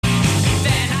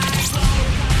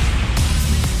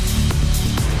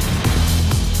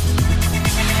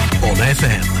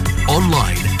FM,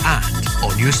 online and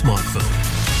on your smartphone.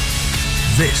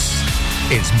 This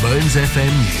is Mearns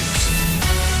FM News.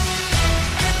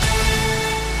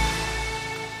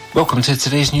 Welcome to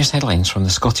today's news headlines from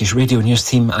the Scottish Radio News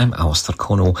team. I'm Alistair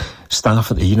Connell. Staff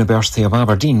at the University of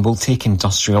Aberdeen will take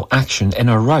industrial action in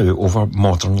a row over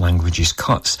modern languages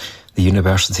cuts. The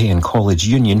University and College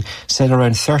Union said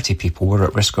around 30 people were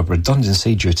at risk of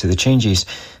redundancy due to the changes.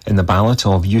 In the ballot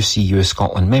of UCU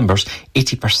Scotland members,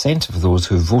 80% of those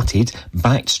who voted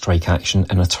backed strike action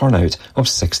in a turnout of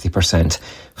 60%.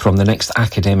 From the next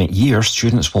academic year,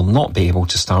 students will not be able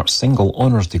to start single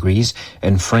honours degrees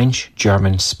in French,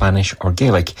 German, Spanish or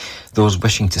Gaelic. Those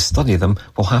wishing to study them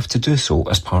will have to do so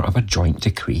as part of a joint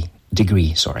degree.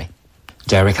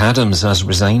 Derek Adams has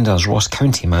resigned as Ross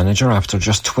County manager after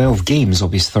just 12 games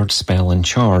of his third spell in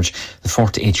charge. The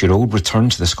 48-year-old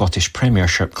returned to the Scottish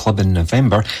Premiership club in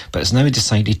November, but has now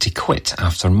decided to quit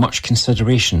after much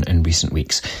consideration in recent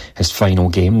weeks. His final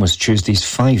game was Tuesday's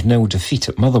 5-0 defeat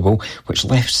at Motherwell, which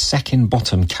left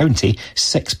second-bottom County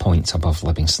 6 points above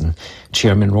Livingston.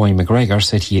 Chairman Roy McGregor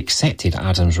said he accepted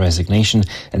Adams' resignation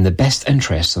in the best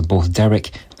interests of both Derek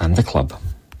and the club.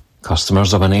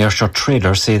 Customers of an Ayrshire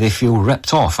trader say they feel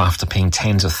ripped off after paying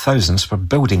tens of thousands for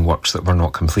building works that were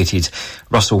not completed.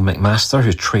 Russell McMaster,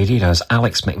 who traded as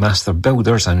Alex McMaster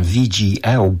Builders and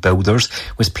VGL Builders,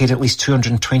 was paid at least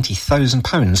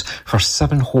 £220,000 for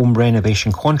 7 home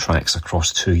renovation contracts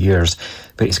across 2 years.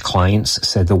 But his clients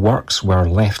said the works were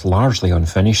left largely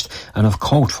unfinished and have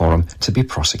called for him to be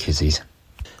prosecuted.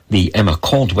 The Emma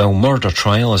Caldwell murder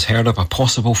trial has heard of a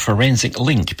possible forensic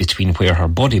link between where her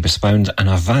body was found and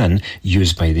a van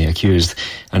used by the accused.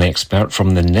 An expert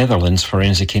from the Netherlands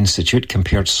Forensic Institute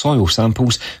compared soil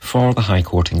samples for the High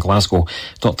Court in Glasgow.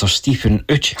 Dr. Stephen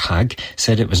Uchhag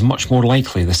said it was much more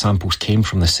likely the samples came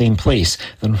from the same place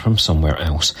than from somewhere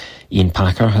else. Ian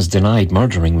Packer has denied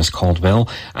murdering Miss Caldwell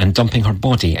and dumping her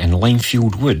body in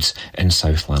Limefield Woods in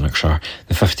South Lanarkshire.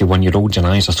 The 51-year-old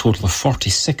denies a total of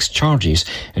 46 charges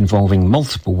involving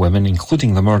multiple women,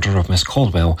 including the murder of Miss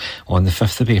Caldwell on the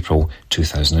 5th of April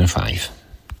 2005.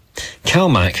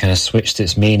 Calmac has switched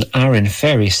its main Arran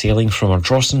ferry sailing from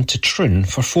Ardrossan to Troon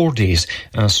for 4 days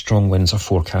as strong winds are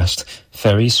forecast.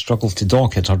 Ferries struggle to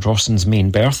dock at Ardrossan's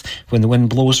main berth when the wind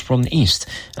blows from the east,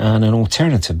 and an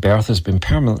alternative berth has been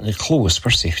permanently closed for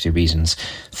safety reasons.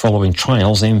 Following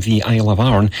trials, MV Isle of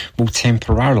Arran will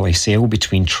temporarily sail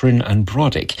between Troon and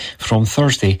Brodick from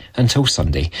Thursday until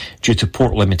Sunday. Due to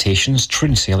port limitations,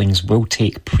 Troon sailings will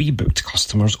take pre-booked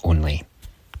customers only.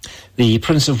 The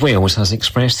Prince of Wales has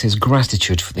expressed his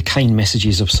gratitude for the kind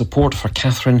messages of support for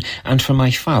Catherine and for my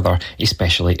father,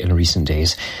 especially in recent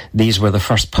days. These were the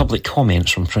first public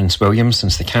comments from Prince William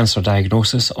since the cancer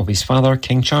diagnosis of his father,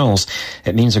 King Charles.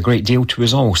 It means a great deal to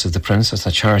us all, said the Prince at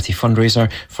a charity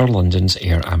fundraiser for London's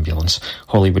Air Ambulance.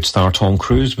 Hollywood star Tom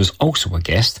Cruise was also a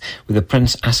guest, with the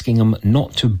Prince asking him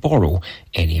not to borrow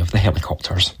any of the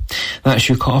helicopters. That's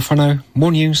you caught for now.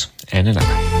 More news in an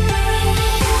hour.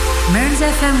 Mearns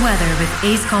FM weather with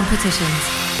Ace Competitions.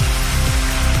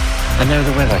 And now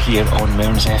the weather here on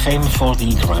Mearns FM for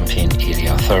the Grampian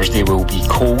area. Thursday will be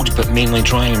cold but mainly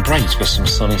dry and bright with some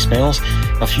sunny spells.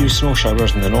 A few snow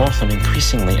showers in the north and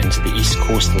increasingly into the east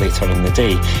coast later in the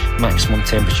day. Maximum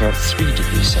temperature 3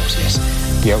 degrees Celsius.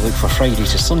 The outlook for Friday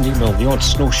to Sunday will the odd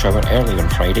snow shower early on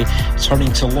Friday,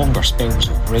 turning to longer spells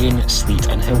of rain, sleet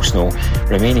and hill snow,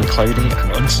 remaining cloudy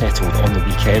and unsettled on the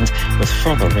weekend with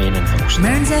further rain and hill snow.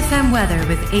 Mearns FM weather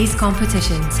with Ace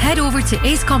Competitions. Head over to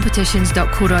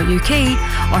acecompetitions.co.uk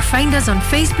or find us on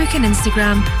Facebook and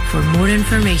Instagram for more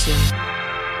information.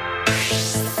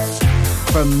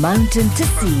 From mountain to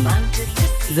sea,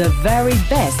 the very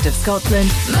best of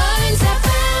Scotland. Mearns FM.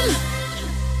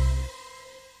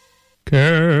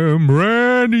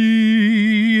 Camranny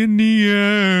in the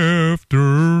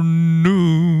afternoon.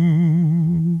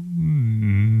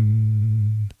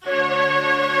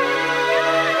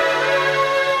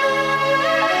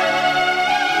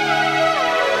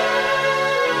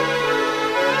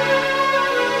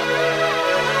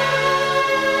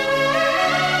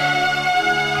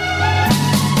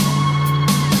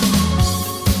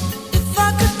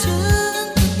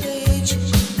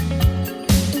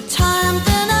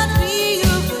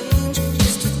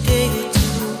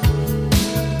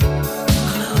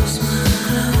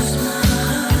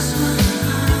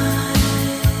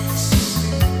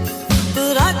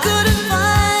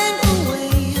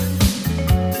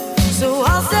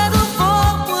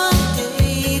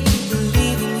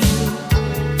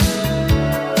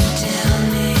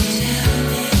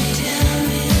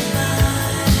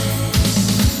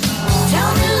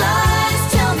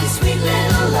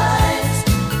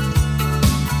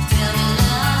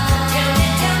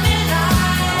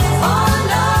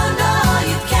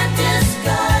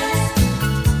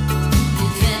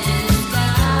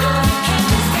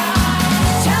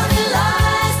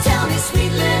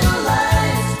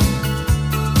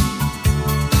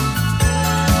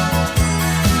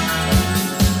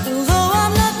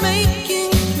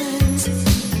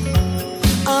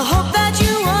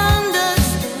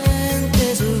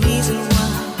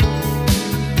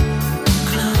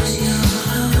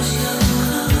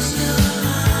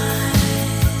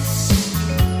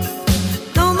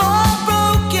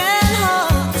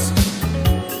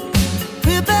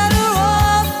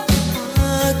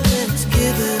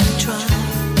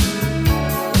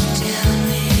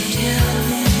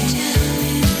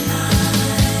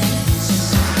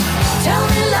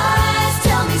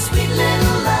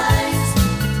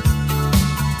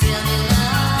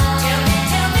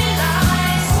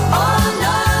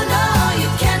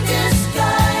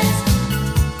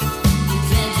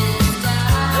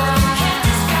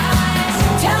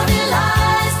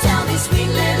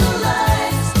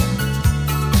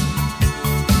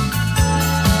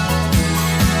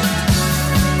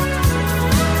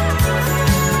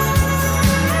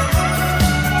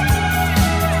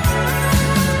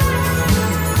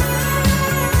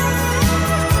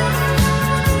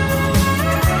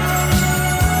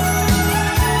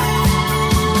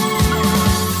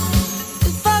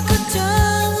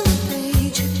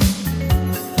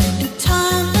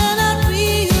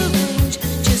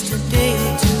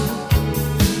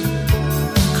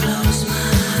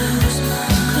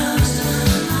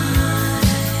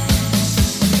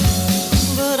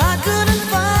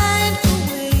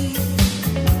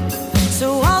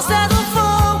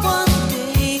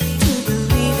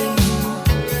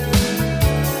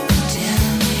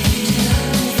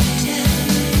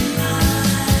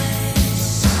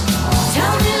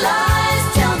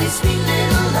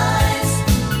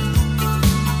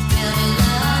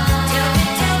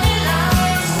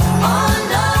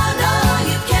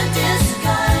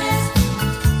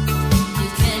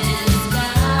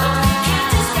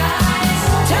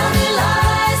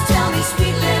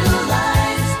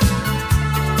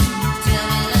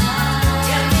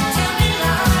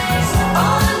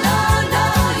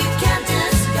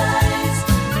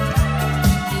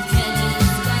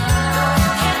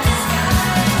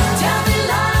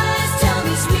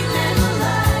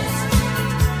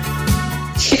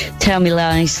 Tell Me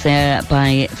Lies there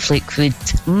by Fleetwood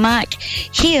Mac.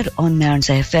 Here on Mearns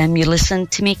FM, you listen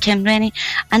to me, Kim Rennie,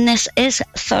 and this is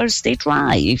Thursday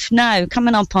Drive. Now,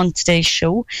 coming up on today's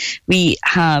show, we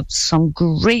have some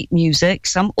great music,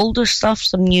 some older stuff,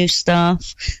 some new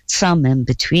stuff, some in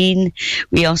between.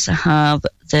 We also have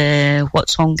the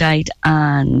What's On Guide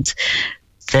and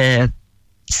the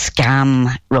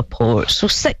Scam Report. So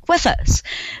stick with us.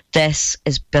 This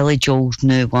is Billy Joel's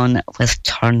new one with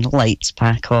Turn the Lights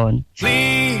Back On.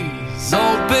 Please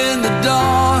open the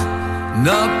door.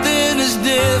 Nothing is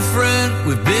different.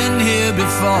 We've been here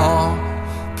before.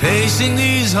 Pacing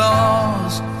these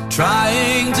halls,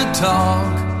 trying to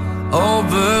talk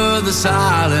over the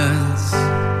silence.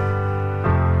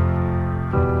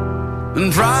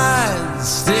 And pride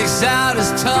sticks out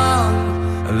his tongue,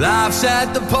 laughs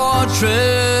at the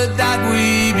portrait that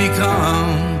we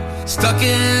become. Stuck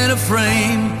in a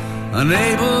frame,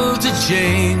 unable to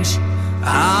change.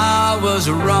 I was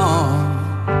wrong.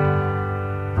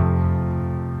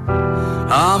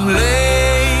 I'm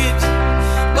late,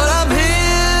 but I'm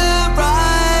here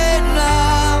right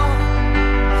now.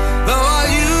 Though I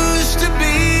used to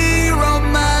be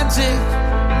romantic,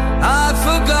 I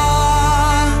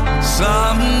forgot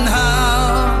somehow.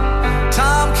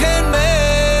 Time can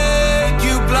make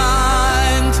you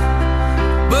blind,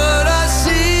 but I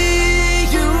see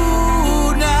you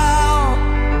now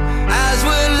as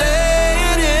we're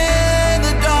laying in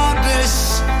the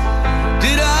darkness.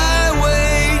 Did I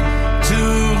wait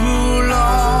too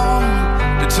long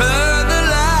to turn the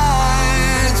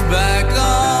lights back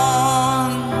on?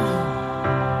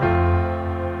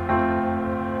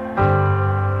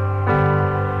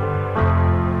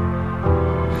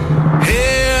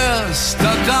 Here,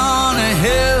 stuck on a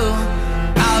hill,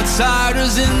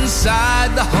 outsiders inside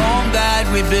the home that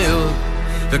we built.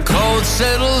 The cold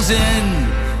settles in,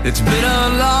 it's been a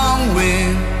long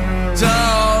winter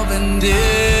of indifference.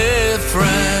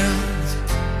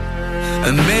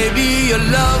 And maybe you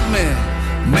love me,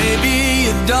 maybe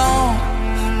you don't.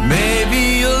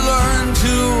 Maybe you'll learn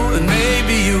to, and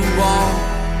maybe you won't.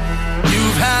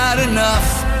 You've had enough,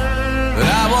 but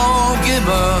I won't give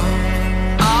up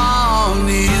on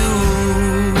you.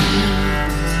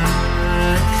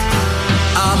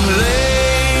 I'm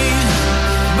late,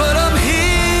 but I'm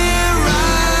here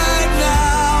right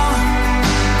now,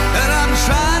 and I'm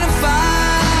trying to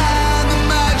find the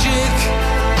magic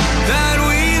that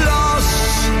we lost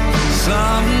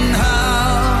somehow.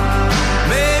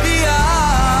 Maybe I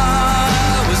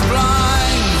was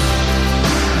blind,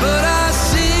 but I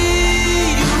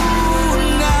see you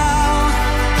now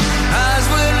as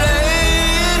we're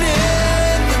laying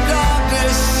in the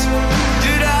darkness.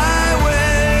 Did I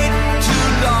wait too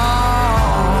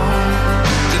long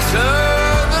to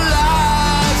turn the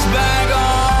lights back on?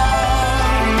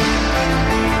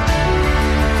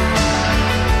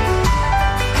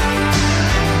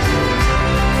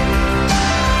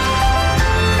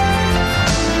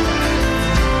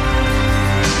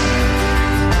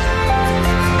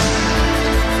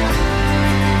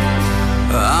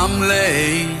 I'm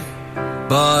late,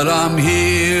 but I'm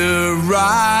here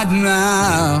right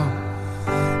now.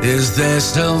 Is there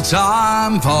still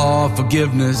time for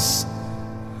forgiveness?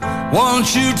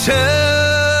 Won't you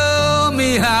tell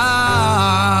me how?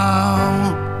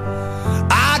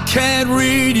 I can't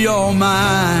read your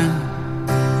mind,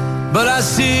 but I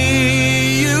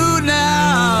see you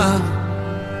now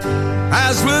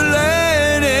as we're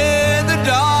laying in the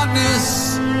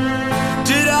darkness.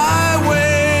 Did I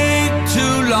wait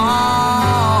too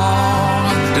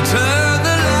long to turn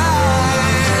the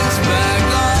lights back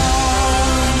on?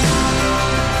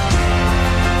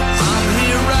 I'm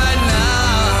here right now.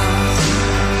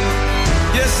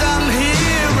 Yes, I'm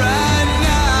here right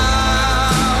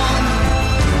now,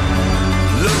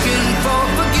 looking for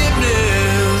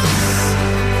forgiveness.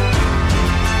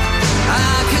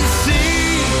 I can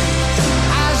see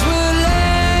as we're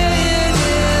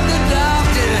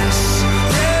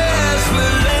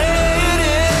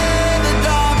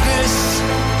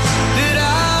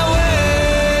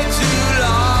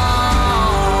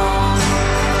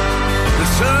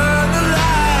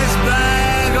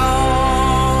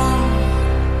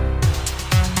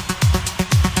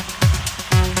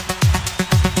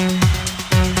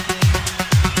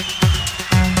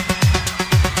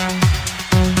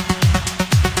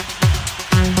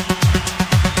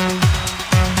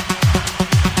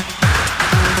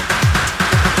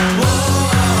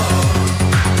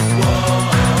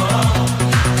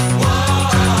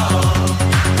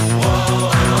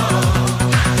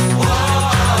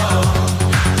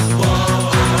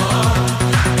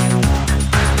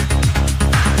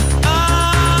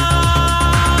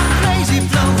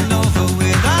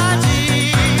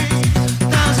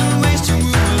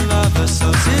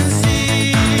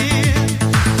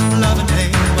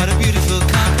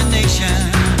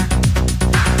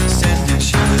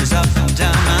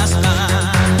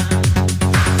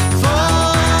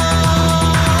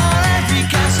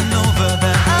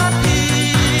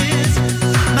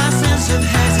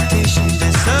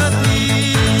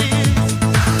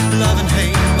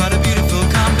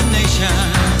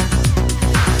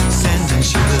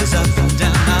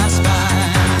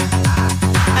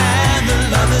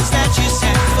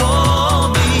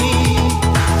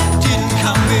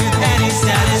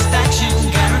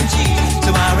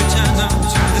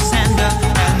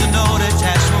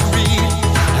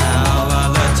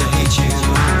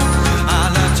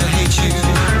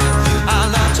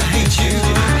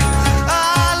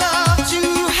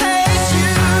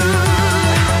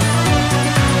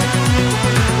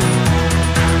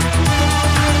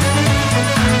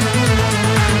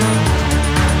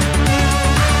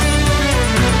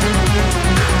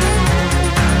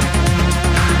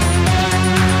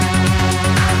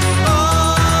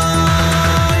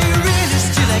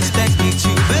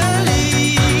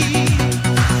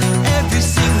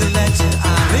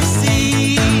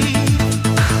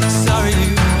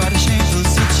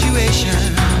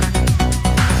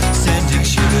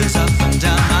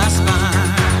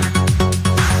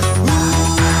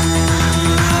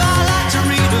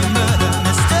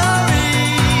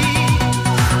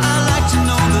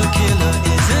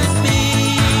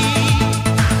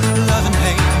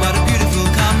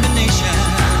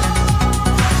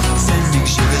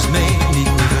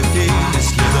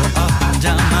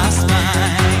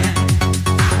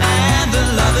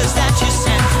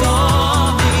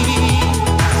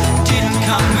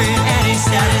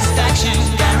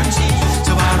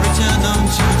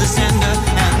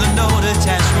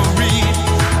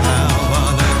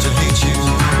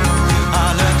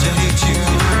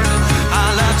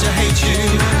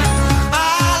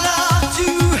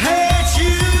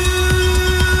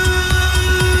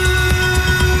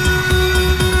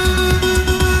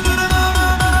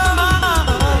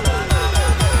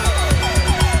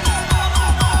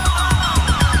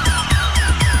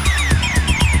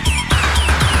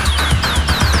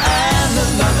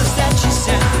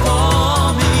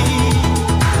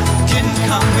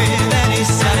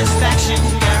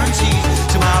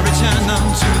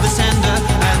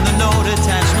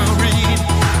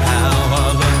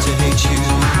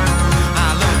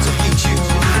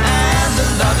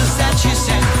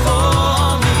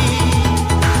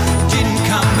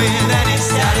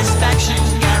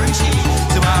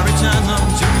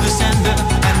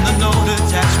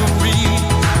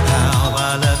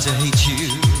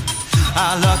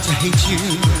hate you.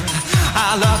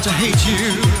 I love to hate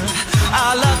you.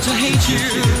 I love to hate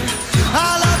you.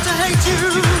 I love to hate you.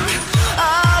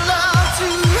 I love to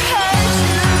hate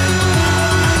you.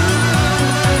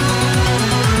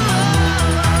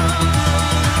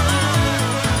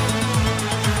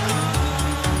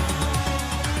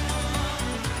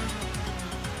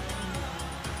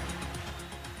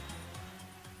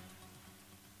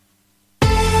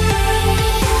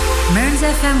 Mearns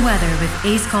FM weather with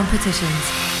Ace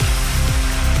Competitions.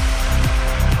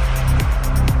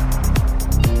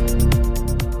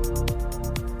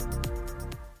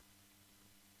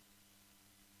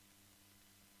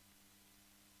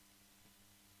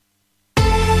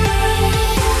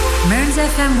 Mearns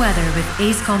FM weather with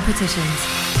Ace Competitions.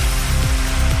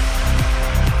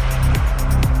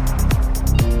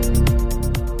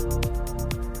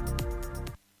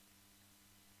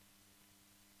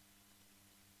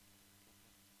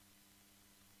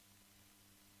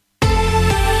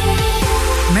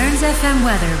 Mearns FM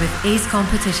weather with Ace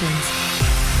Competitions.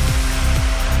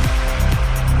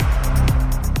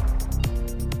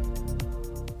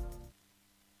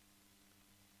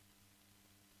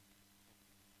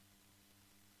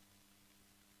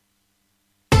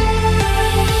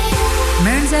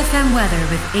 Mearns FM weather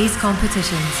with Ace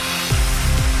Competitions.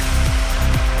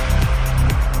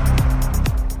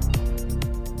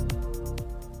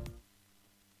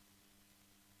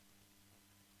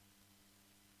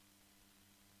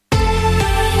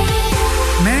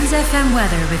 Mearns FM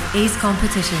weather with Ace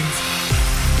Competitions.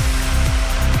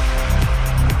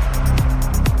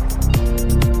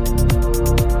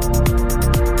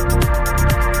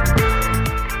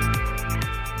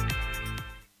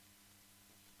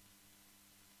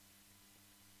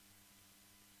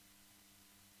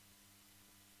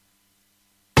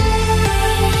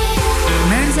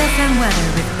 Mearns FM weather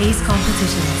with Ace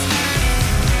Competitions.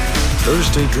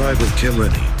 Thursday Drive with Kim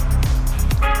Rennie.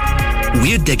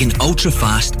 We're digging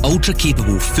ultra-fast,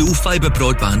 ultra-capable, full-fibre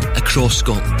broadband across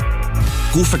Scotland.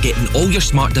 Go for getting all your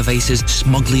smart devices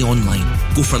smugly online.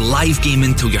 Go for live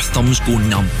gaming till your thumbs go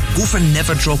numb. Go for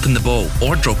never dropping the ball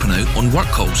or dropping out on work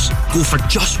calls. Go for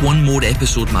just one more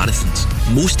episode marathons.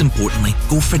 Most importantly,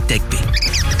 go for Digby.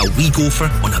 A wee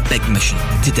gopher on a big mission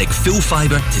to dig full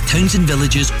fibre to towns and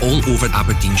villages all over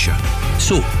Aberdeenshire.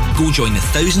 So, go join the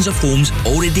thousands of homes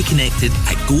already connected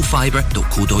at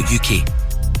gofibre.co.uk.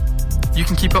 You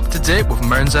can keep up to date with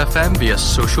Mearns FM via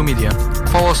social media.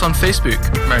 Follow us on Facebook,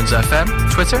 Mearns FM,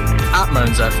 Twitter,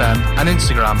 @MearnsFM, and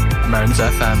Instagram, Mearns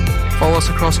FM. Follow us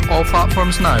across all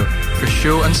platforms now for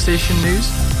show and station news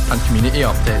and community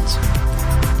updates.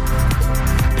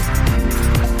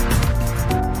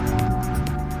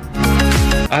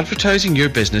 Advertising your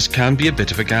business can be a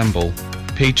bit of a gamble.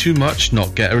 Pay too much,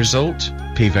 not get a result.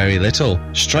 Pay very little,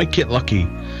 strike it lucky.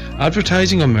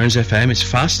 Advertising on Mearns FM is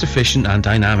fast, efficient and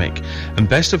dynamic, and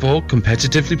best of all,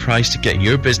 competitively priced to get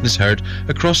your business heard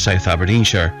across South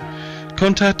Aberdeenshire.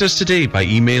 Contact us today by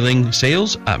emailing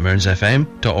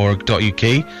sales@mearnsfm.org.uk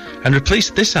and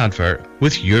replace this advert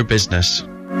with your business.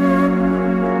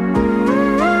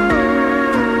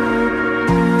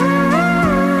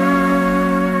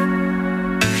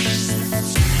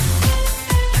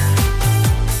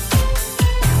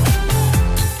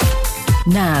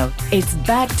 Now, it's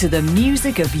back to the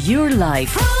music of your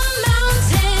life. From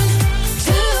mountain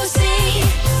to sea,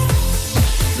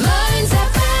 Mearns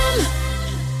FM.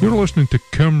 You're listening to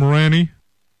Kim Rennie.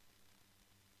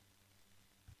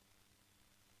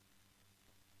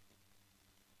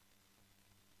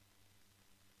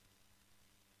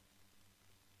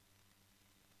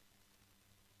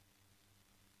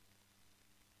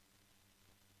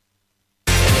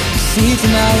 See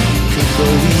tonight, could go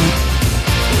eat.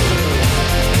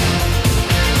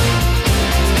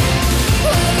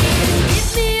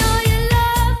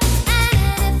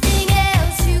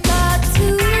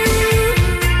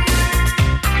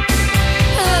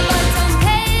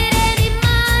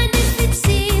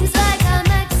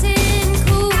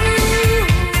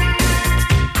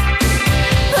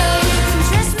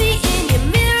 Just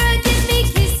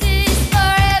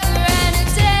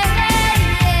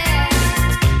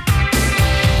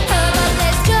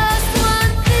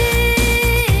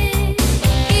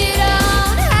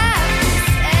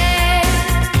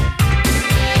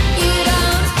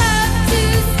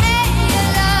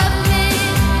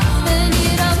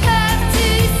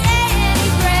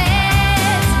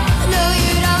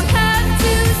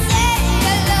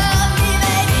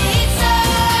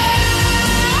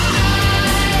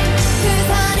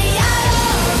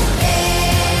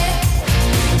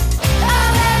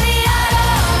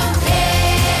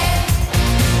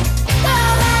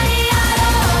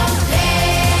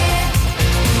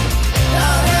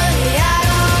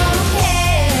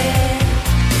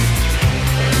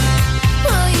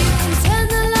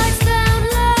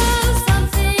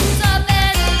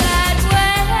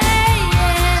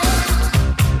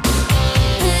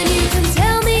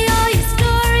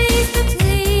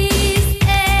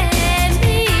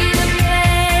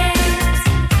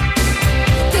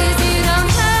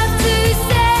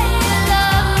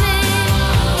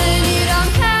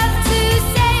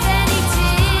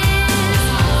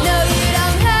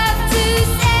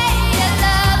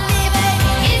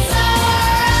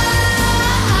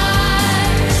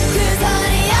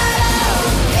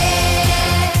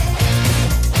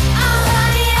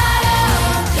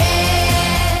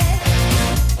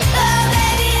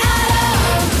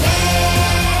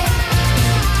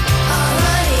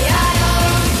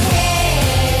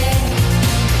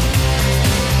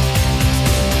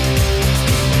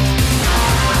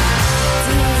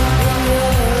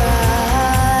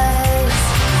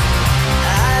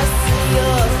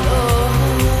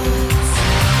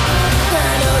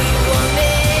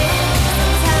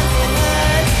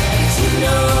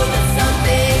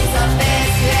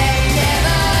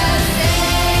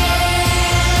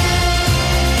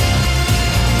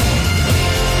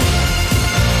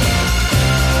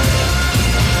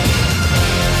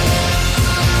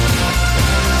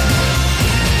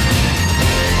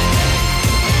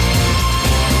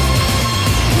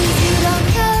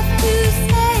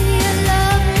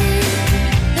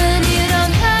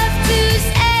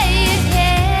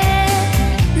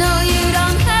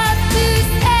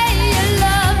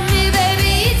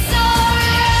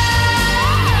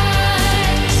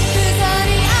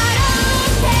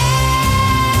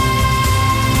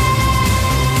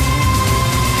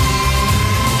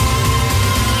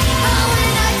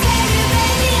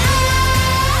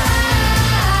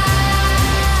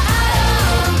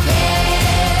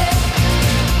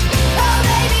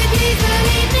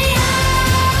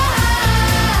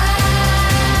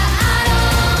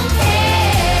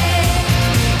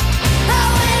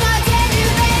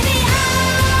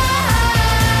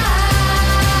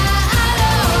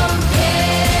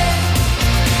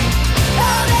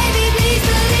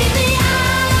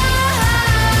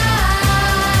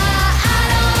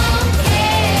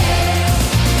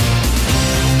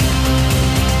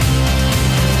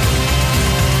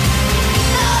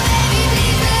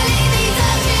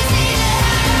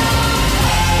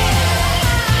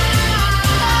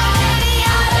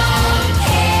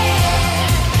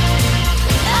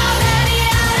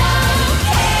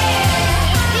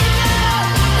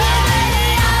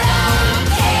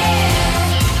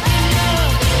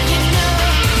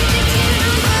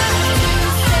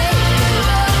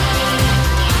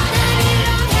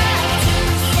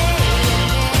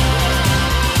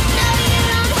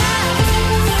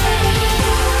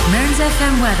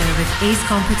FM weather with Ace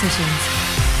Competitions.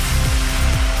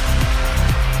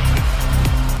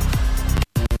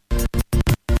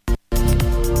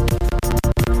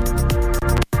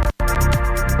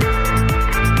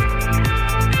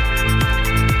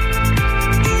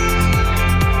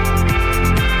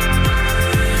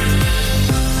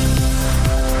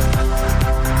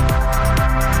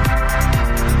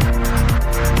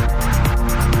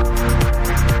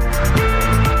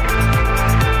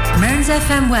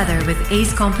 FM weather with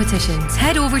Ace Competitions.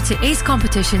 Head over to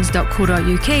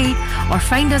acecompetitions.co.uk or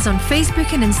find us on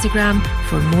Facebook and Instagram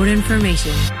for more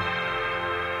information.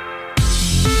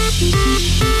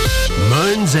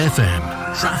 Mearns FM,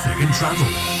 traffic and travel.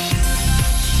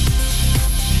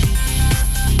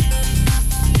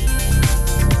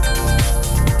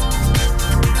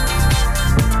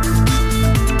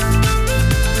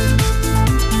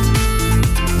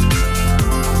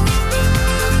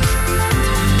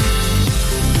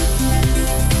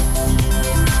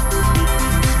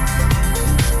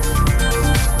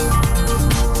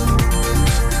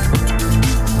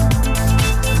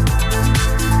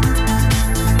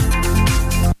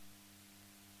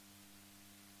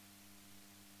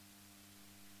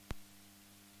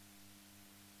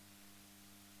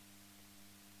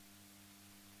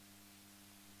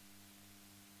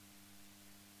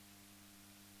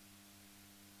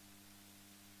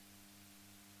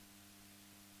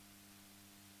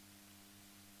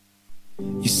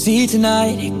 You see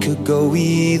tonight it could go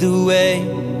either way.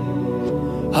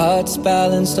 Hearts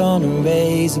balanced on a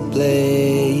razor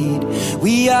blade.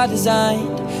 We are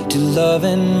designed to love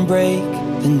and break,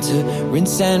 then to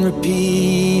rinse and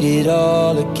repeat it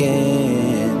all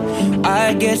again.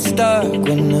 I get stuck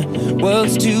when the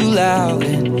world's too loud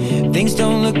and things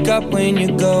don't look up when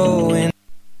you're going.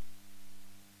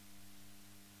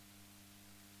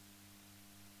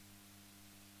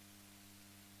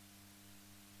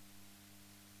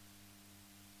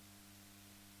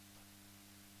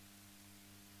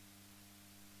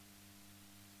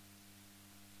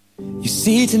 You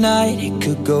see tonight it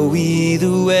could go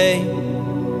either way.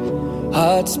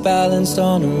 Hearts balanced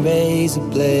on a razor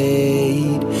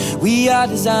blade. We are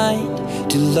designed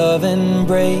to love and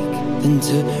break, then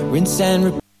to rinse and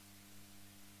repeat.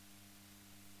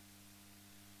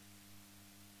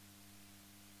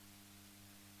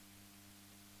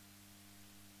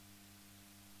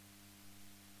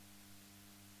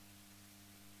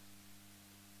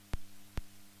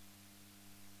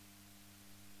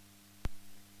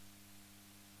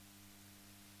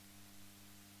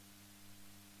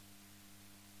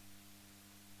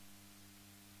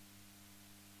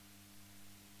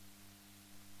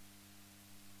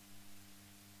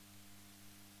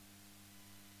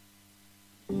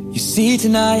 You see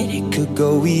tonight it could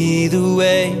go either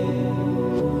way.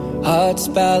 Hearts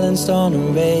balanced on a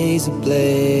razor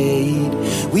blade.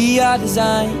 We are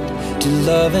designed to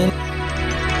love and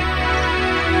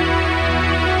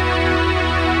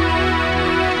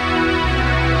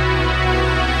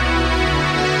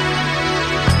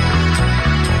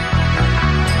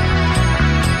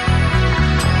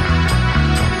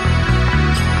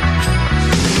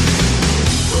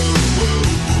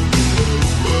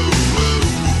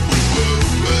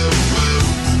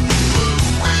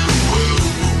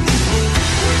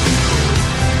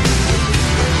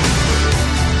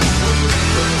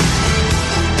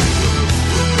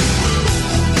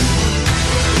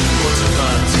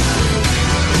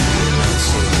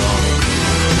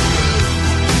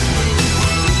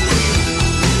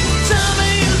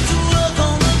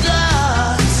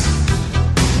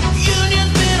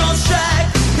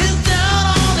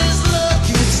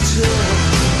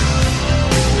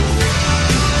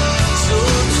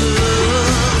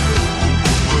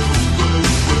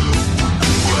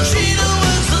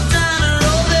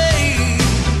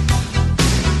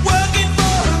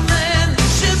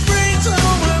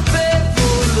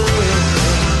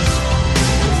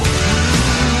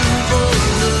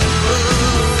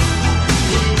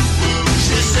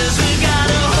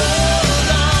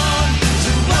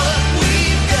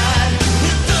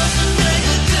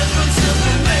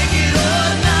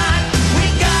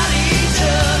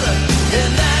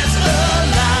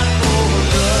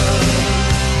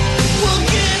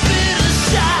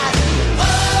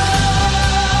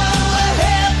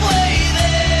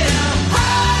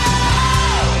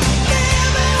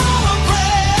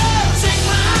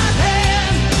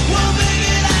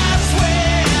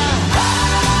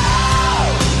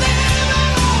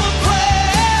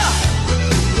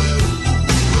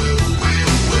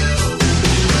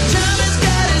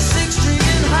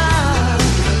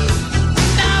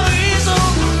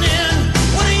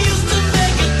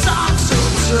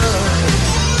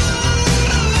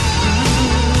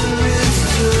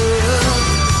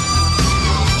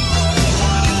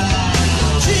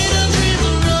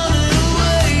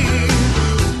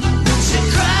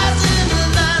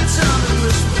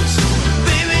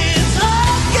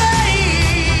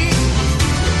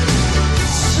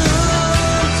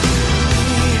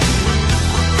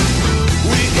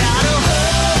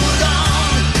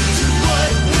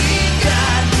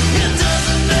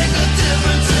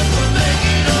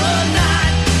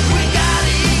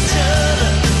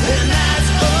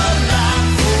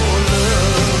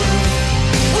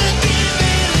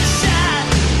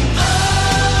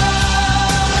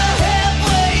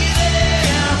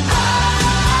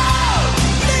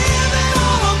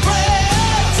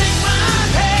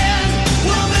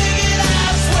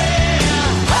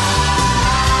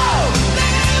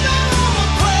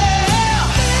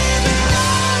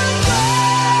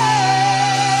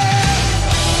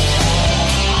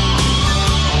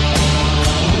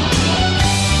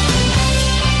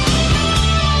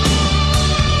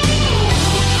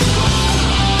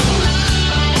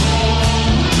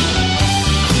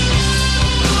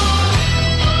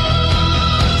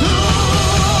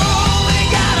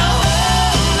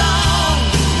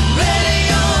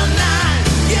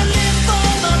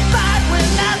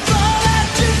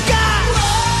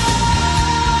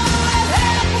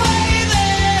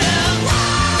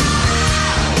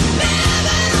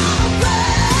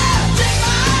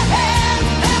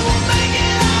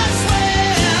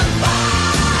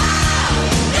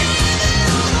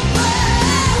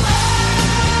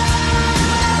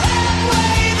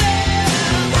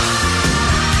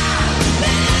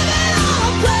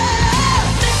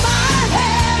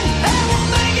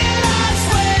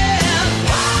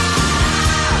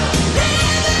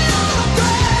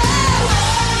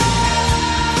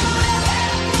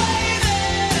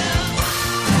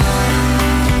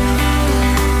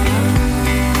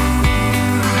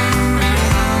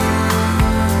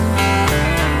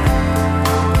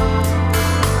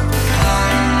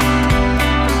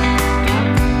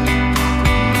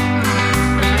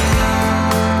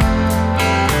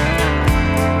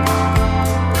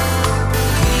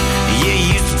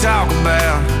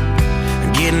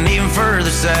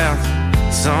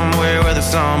somewhere where the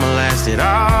summer lasted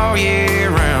all year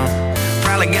round.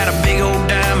 Probably got a big old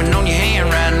diamond on your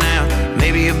hand right now.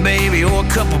 Maybe a baby or a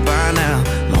couple by now.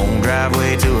 Long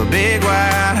driveway to a big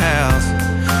white house.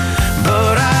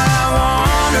 But I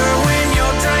wonder when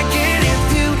you're drinking if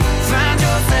you find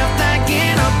yourself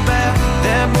thinking about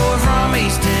that boy from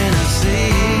East Tennessee.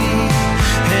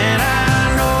 And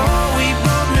I know we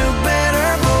both knew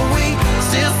better, but we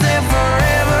still said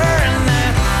forever. And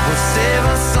that was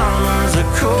 7 summers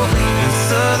ago in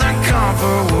Southern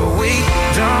Comfort. Were we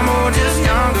dumb or just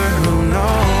younger? Who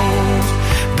knows?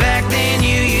 Back then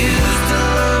you used to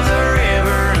love the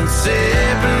river and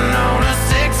sipping on a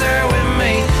sixer with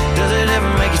me. Does it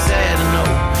ever make you sad to know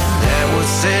that was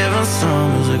 7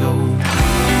 summers ago?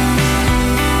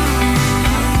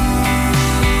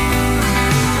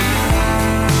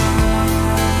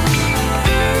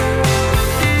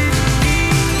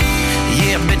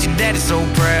 Yeah, I bet your daddy's so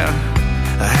proud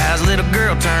of how his little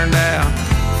girl turned out.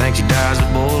 Thinks she dies a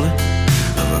bullet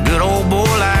of a good old boy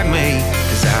like me.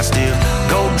 Cause I still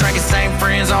go drinking, same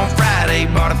friends on Friday.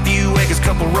 Bought a few acres,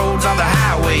 couple roads on the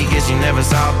highway. Guess you never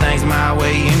saw things my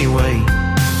way anyway.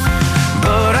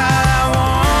 But I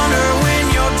wonder when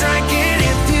you're drinking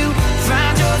if you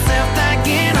find yourself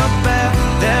thinking about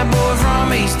that boy from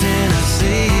East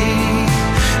Tennessee.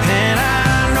 And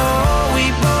I know we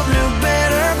both knew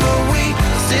better, but we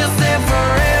still said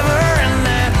forever. And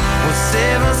that was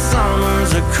 7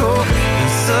 summers ago in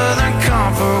Southern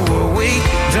Comfort. Were we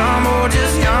dumb or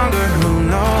just younger? Who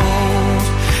knows?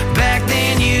 Back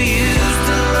then you used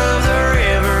to love the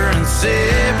river and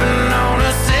sipping on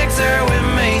a sixer with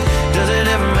me. Does it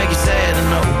ever make you sad to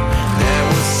know that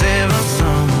was 7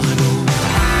 summers ago?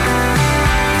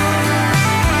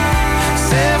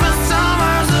 7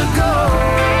 summers ago.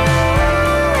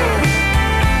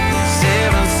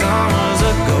 7 summers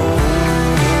ago.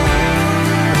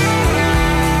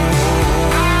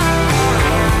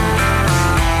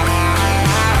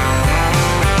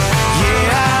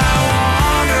 Yeah, I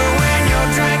wonder when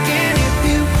you're drinking if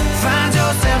you find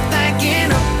yourself thinking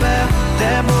about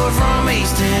that boy from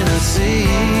East Tennessee.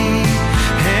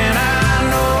 And I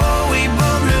know we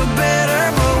both knew better,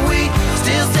 but we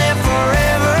still said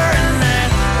forever. And that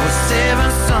was 7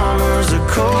 summers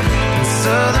ago in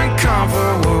Southern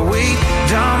Comfort. Were we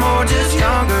dumb or just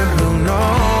younger? Who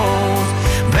knows?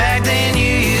 Back then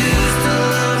you used to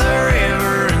love the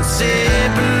river and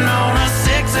sipping on a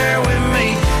sixer with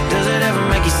me. Does it ever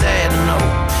make you sad to know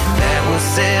that was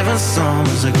 7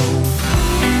 summers ago?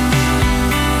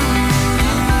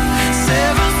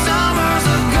 7 summers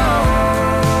ago.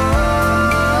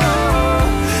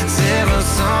 7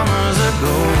 summers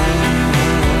ago.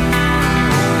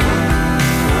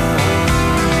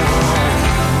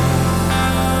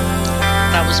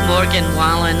 That was Morgan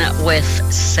Wallen with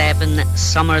 7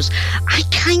 Summers. I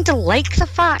kind of like the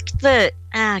fact that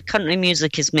country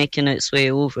music is making its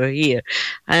way over here.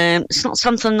 It's not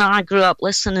something that I grew up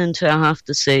listening to, I have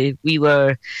to say. We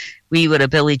were a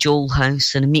Billy Joel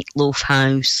house and a Meatloaf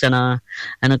house and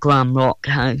a glam rock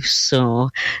house. So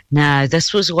now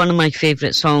this was one of my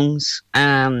favourite songs.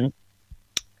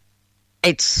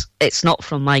 It's not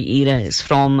from my era. It's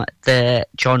from the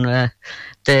genre,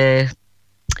 the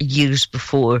years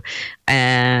before,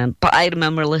 but I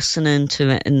remember listening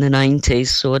to it in the 90s,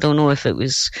 so I don't know if it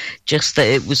was just that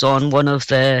it was on one of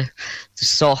the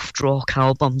soft rock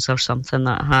albums or something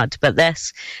that I had. But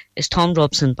this is Tom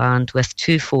Robson Band with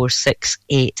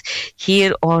 2468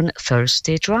 here on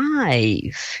Thursday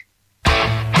Drive.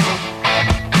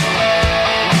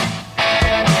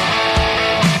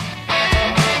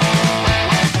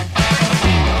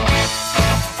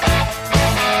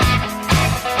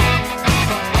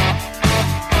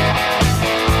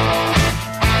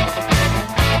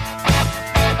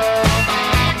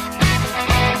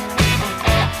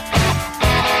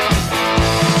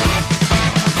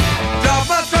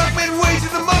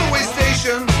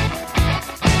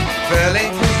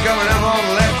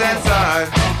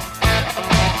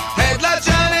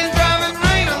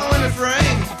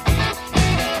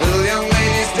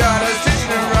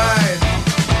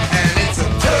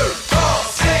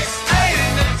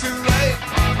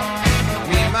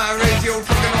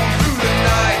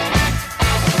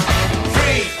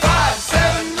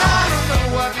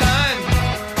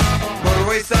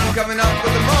 Coming up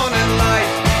with the morning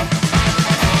light.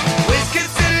 Whiskey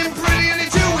sitting pretty in a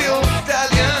two-wheel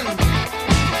stallion.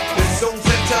 This old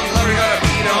set-top lorry got a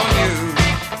beat on you.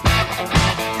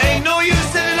 Ain't no use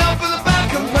setting up with a bad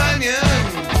companion.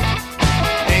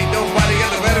 Ain't nobody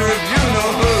got the better of you, no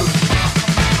who.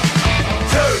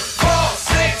 2, 4,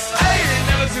 6, 8, ain't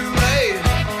never too late.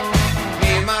 Me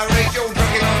and my radio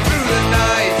trucking on through the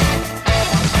night.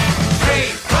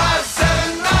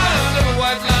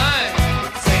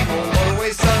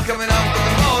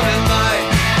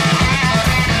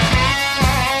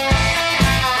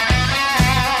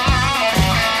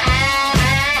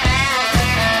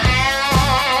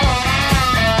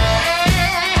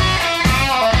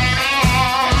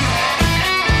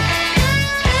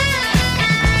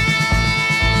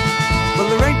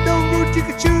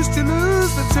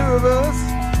 of us.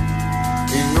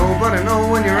 Ain't nobody know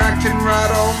when you're acting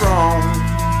right or wrong.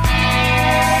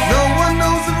 No one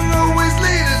knows if the roadway's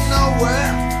leading nowhere.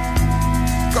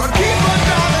 Gotta keep on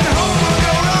driving home or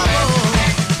go wrong.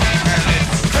 And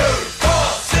it's 2,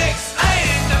 4, 6,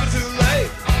 8, never too late.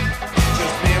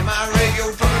 Just me and my radio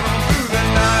trucking on through the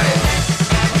night.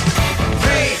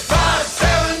 3, 5,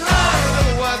 7, 9,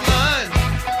 another white line.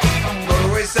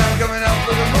 Motorway sound coming up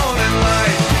with the morning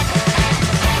light.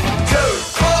 2,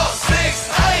 4, 6,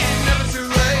 8, never too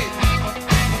late.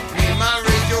 Me and my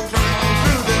radio trucking on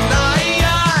through the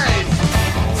night.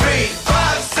 3,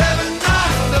 5, 7,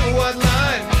 9, another white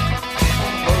line.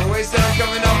 Motorway sound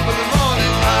coming up with the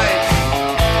morning light.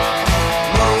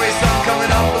 Motorway sound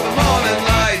coming up with the morning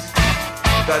light.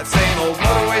 That same old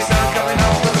motorway sound coming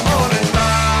up with the morning light.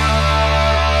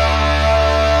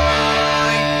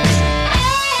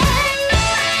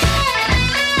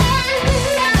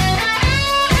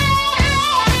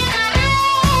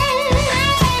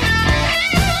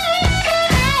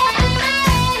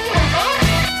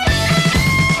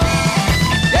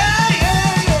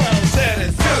 Said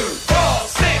it's 2, 4,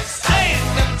 6, 8,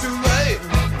 never too late.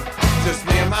 Just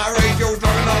me and my radio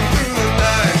driving on through the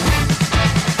night.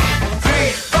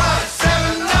 3, 5,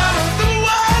 7, 9, the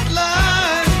white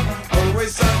line. Motorway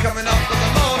sun coming up with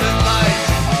the morning light.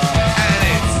 And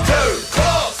it's 2,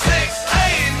 4, 6,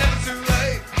 8, never too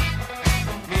late.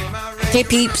 Me and my radio. Hey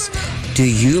peeps, do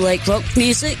you like rock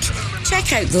music?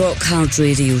 Check out the Rock Hard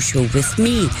Radio Show with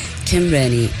me, Kim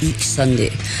Rennie, each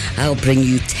Sunday. I'll bring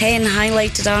you 10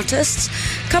 highlighted artists,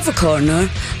 Cover Corner,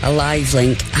 a live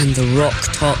link and the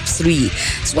Rock Top 3,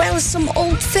 as well as some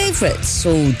old favourites.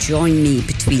 So join me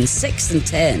between 6 and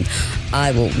 10.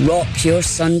 I will rock your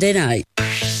Sunday night.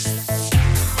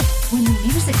 When the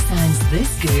music sounds this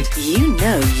good, you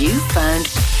know you found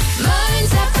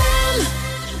Mearns FM.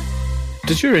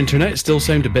 Does your internet still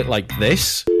sound a bit like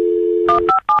this?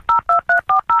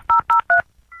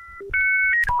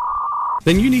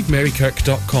 Then you need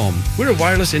Marykirk.com. We're a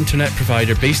wireless internet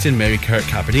provider based in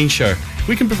Marykirk, Aberdeenshire.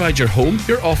 We can provide your home,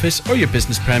 your office or your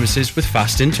business premises with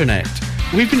fast internet.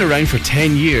 We've been around for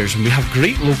 10 years and we have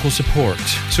great local support.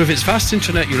 So if it's fast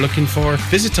internet you're looking for,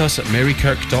 visit us at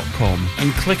Marykirk.com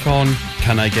and click on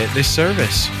Can I Get This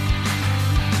Service?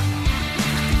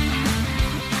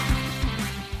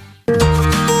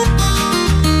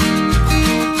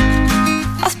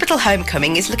 Hospital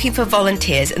Homecoming is looking for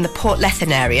volunteers in the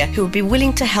Portlethen area who would be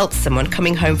willing to help someone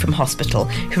coming home from hospital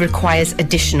who requires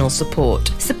additional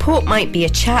support. Support might be a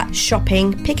chat,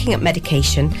 shopping, picking up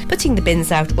medication, putting the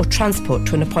bins out or transport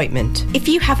to an appointment. If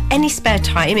you have any spare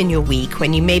time in your week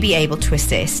when you may be able to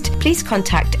assist, please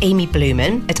contact Amy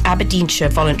Blumen at Aberdeenshire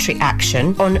Voluntary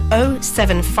Action on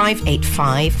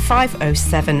 07585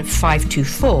 507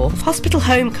 524. Hospital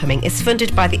Homecoming is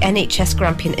funded by the NHS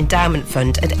Grampian Endowment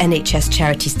Fund and NHS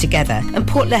Charities Together, and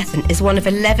Portlethen is one of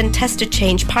 11 test and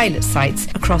change pilot sites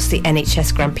across the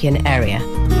NHS Grampian area.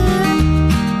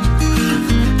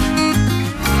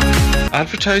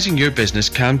 Advertising your business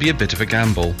can be a bit of a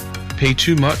gamble. Pay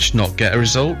too much, not get a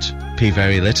result. Pay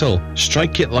very little,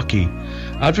 strike it lucky.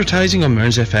 Advertising on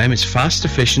Mearns FM is fast,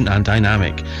 efficient and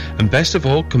dynamic, and best of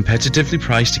all, competitively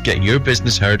priced to get your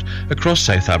business heard across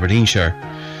South Aberdeenshire.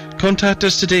 Contact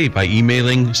us today by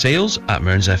emailing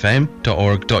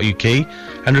sales@mearnsfm.org.uk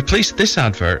and replace this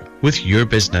advert with your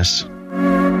business.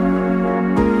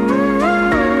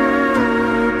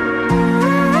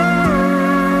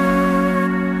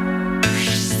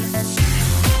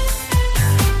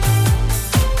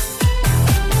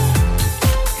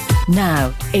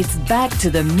 Now, it's back to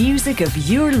the music of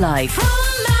your life. From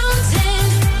mountain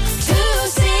to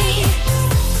sea,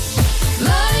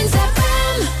 Mearns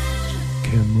FM.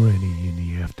 Kim Rennie in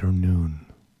the afternoon.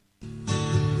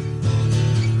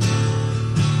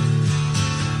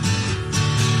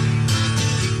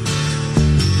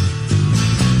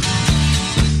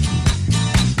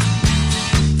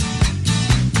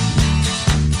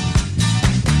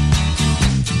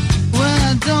 Well, I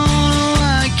don't know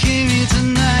why I came here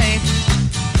tonight.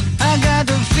 I got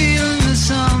the feeling that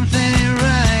something ain't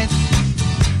right.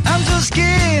 I'm so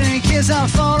scared in case I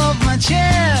fall off my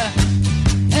chair.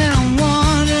 And I'm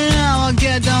wondering how I'll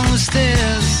get down the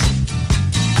stairs.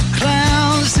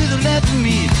 Clowns to the left of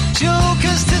me,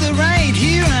 jokers to the right.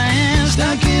 Here I am,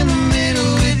 stuck in the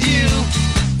middle with you.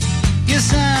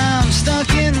 Yes, I'm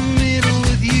stuck in the middle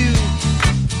with you.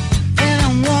 And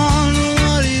I'm wondering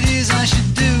what it is I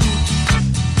should do.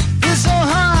 It's so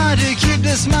hard to keep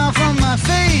the smile from my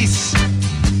face.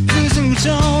 Losing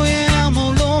control, yeah, I'm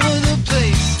all over the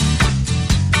place.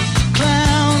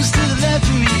 Clowns to the left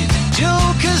of me,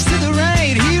 jokers to the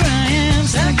right. Here I am,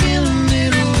 stuck in the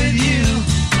middle with you.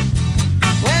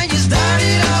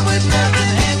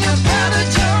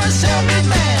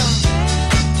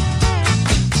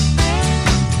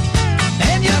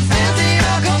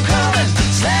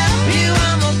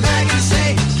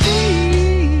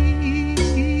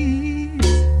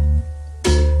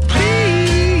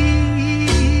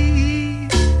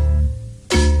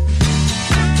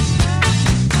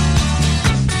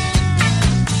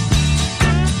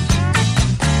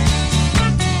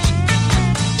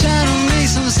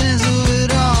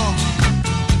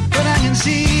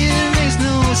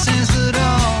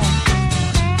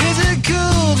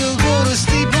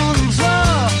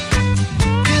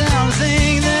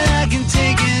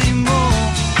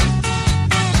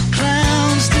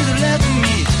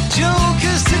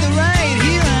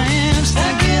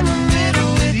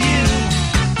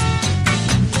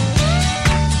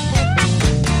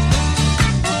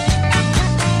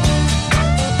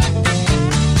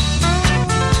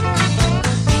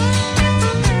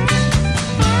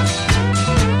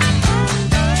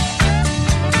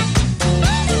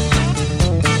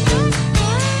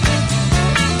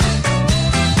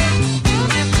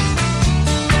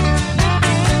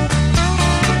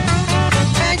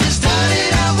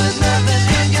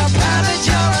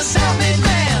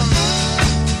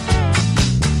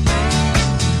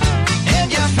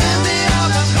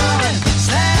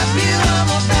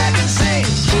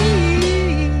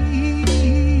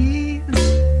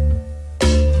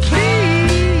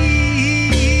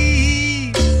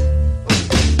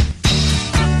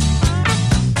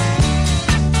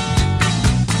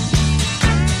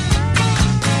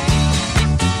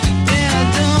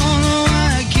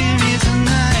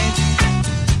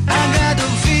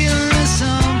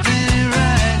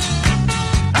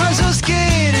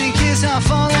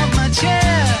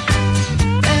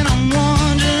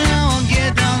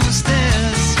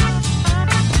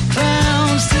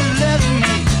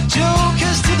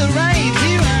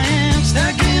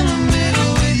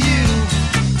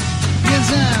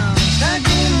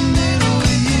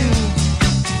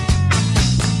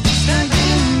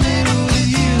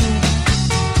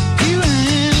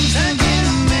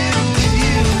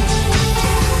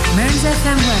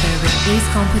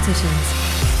 Competitions.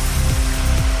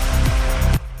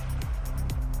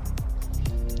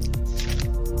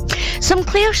 Some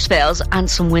clear spells and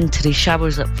some wintry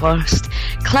showers at first.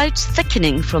 Clouds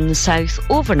thickening from the south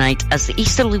overnight as the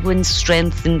easterly winds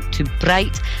strengthen to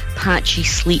bright, patchy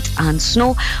sleet and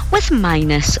snow with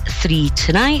 -3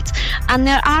 tonight. And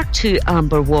there are 2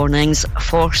 amber warnings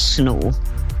for snow.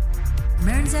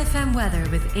 Mearns FM weather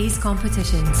with Ace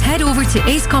Competitions. Head over to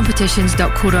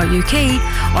acecompetitions.co.uk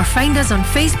or find us on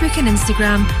Facebook and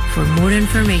Instagram for more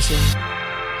information.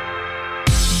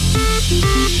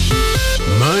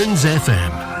 Mearns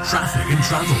FM, traffic and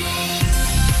travel.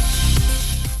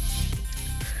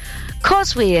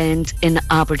 Causeway End in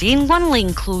Aberdeen, one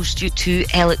lane closed due to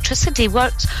electricity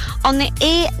works on the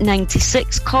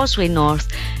A96 Causeway North,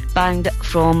 bound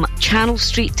from Channel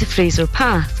Street to Fraser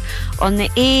Path. On the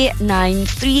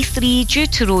A933 due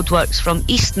to roadworks from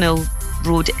East Mill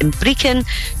Road in Brecon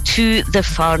to the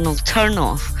Farnell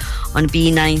turnoff. On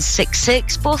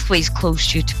B966, both ways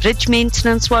closed due to bridge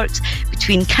maintenance works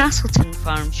between Castleton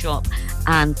Farm Shop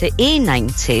and the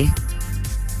A90.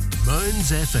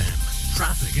 Mearns FM,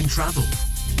 traffic and travel.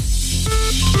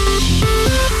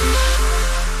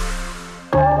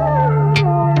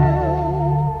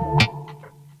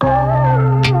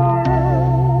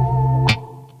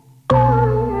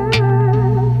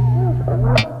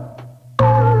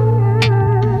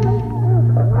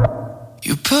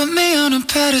 You put me on a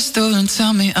pedestal and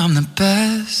tell me I'm the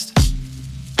best.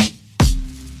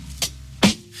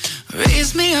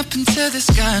 Raise me up into the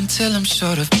sky until I'm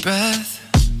short of breath.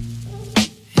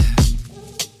 Yeah.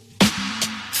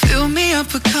 Fill me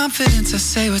up with confidence, I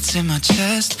say what's in my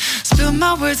chest. Spill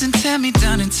my words and tear me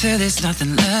down until there's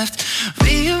nothing left.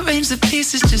 Rearrange the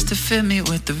pieces just to fill me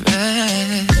with the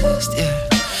rest. Yeah.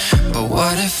 But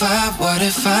what if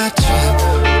I trip?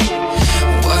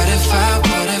 What if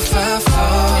I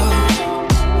fall?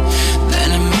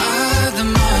 Then am I the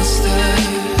monster?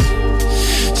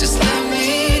 Just let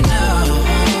me know.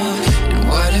 And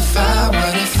what if I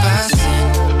sin?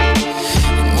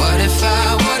 And what if I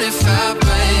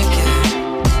break it?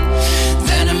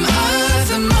 Then am I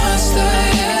the monster?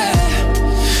 Yeah.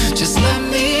 Just let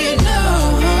me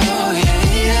know.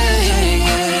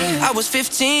 Yeah. I was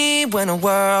 15 when the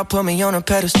world put me on a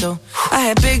pedestal. I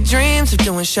had big dreams of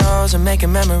doing shows and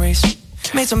making memories.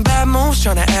 Made some bad moves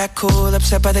trying to act cool,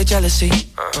 upset by their jealousy.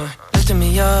 Lifting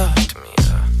me up,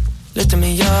 lifting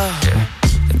me up.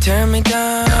 And turn me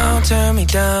down,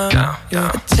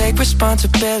 yeah. I take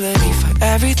responsibility for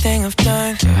everything I've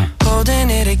done. Holding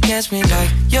it against me like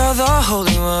you're the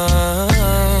holy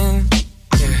one.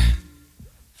 Yeah.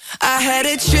 I had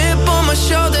a chip on my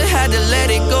shoulder, had to let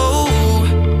it go.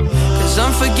 Cause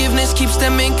unforgiveness keeps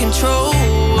them in control.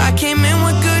 I came in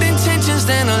with good intentions,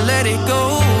 then I let it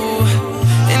go.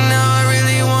 And now I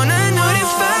really wanna know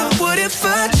what if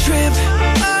I trip?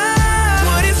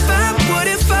 What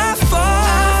if I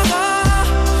fall?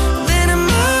 Then am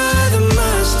I the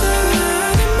monster?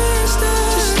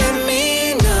 Just let me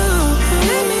know.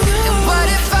 And what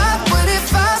if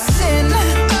I sin?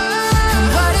 And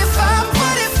what if I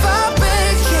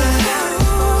break it?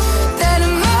 Then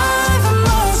am I the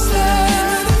monster?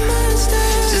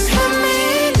 Just let me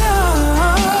know.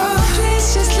 Please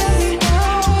just let me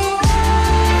know.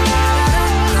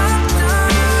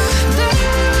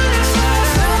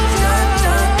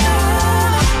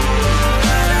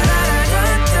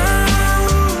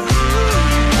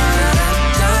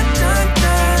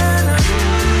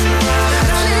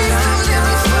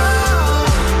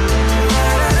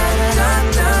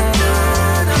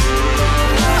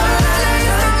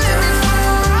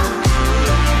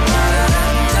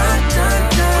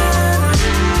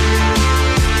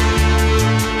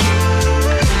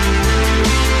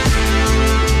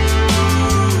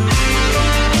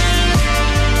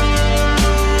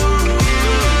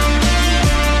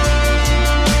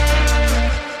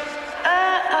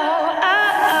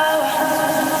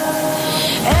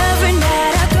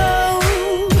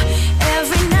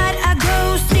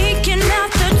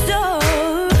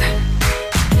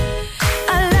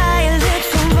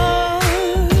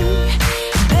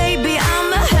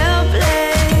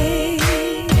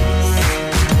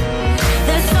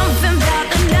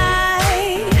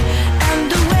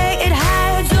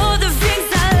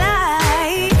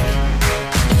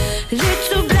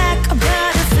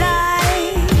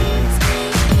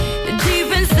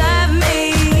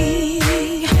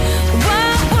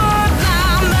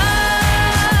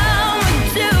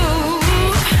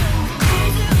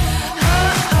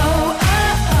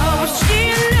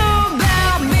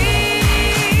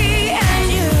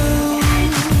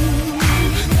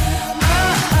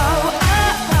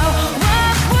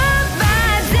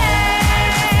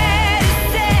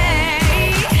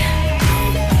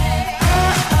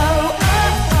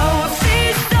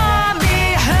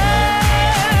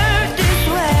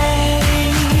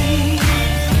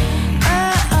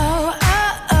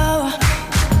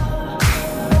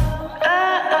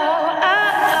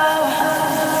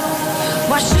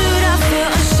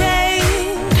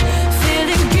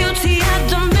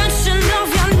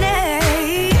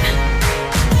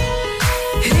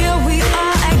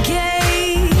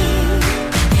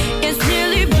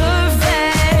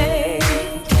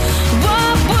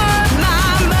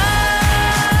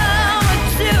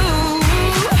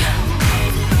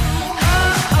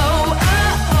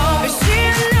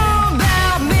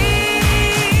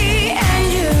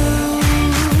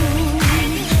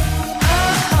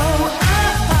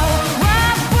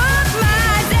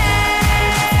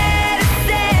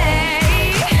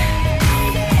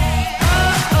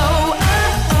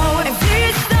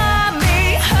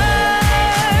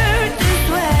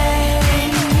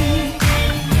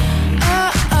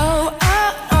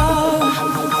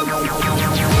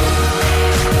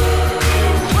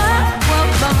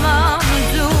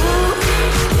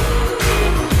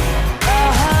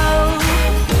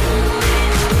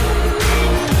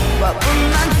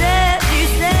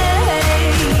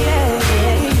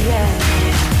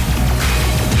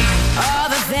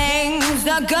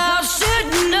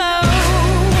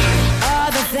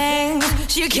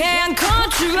 She can't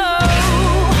control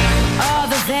all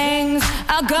the things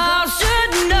a girl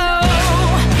should know.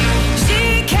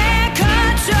 She can't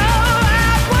control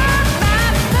what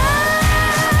my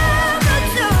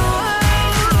father knows.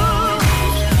 Oh,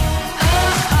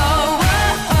 oh,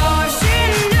 oh, oh, she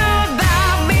knew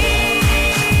about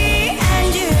me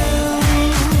and you.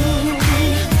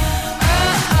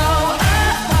 Oh, oh,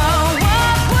 oh, oh,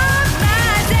 what would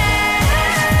my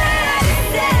daddy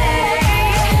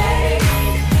say?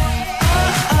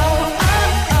 Oh,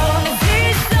 oh, oh, if he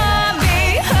saw me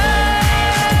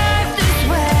hurt this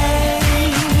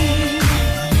way.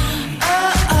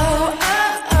 Oh, oh,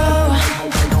 oh, oh.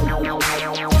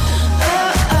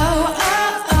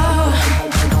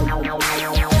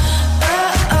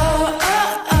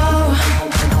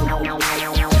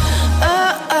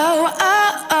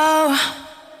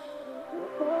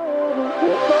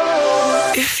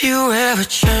 If you ever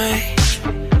change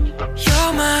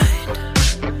your mind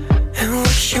and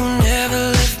wish you never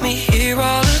left me here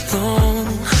all alone,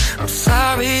 I'm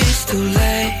sorry it's too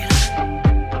late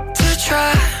to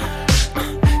try.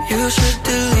 You should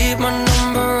delete my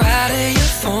number out of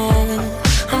your phone.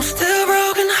 I'm still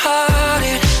broken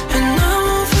hearted and I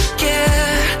won't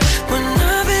forget when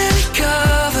I've been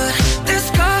covered. The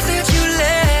scars that you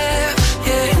left,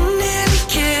 yeah, it nearly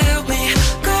killed me.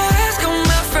 Go ask all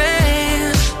my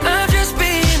friends. I'm just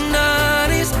being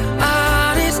honest,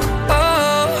 honest.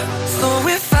 Oh, so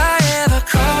if I ever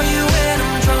call you when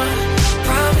I'm drunk,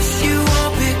 promise you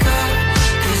won't pick up,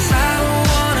 'cause I don't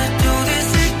wanna do this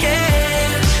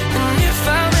again. And if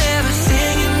I'm ever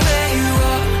singing where you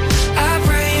are, I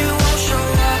pray you won't show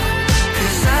up,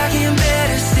 'cause I can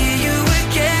better see you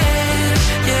again.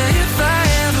 Yeah, if I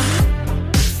ever,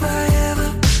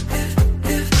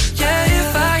 yeah,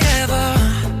 if I ever,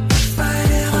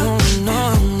 oh no,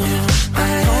 no, I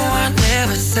know I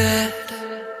never said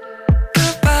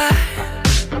goodbye,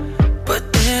 but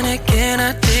then again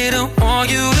I didn't want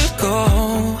you to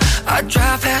go. I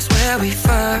drive past where we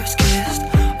first kissed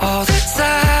all the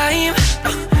time,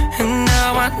 and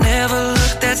now I never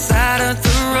look that side of the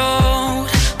road.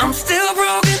 I'm still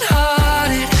broken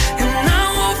hearted and I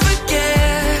won't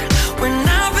forget when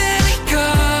I've been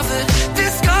covered. The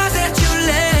scars that you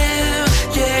left,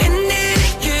 yeah, it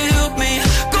nearly killed me.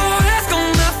 Go ask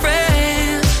all my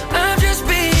friends. I'm just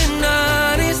being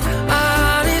honest,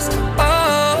 honest.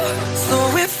 Oh, so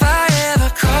if I ever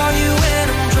call you when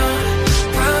I'm drunk,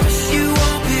 promise you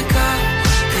won't pick up,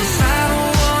 'cause I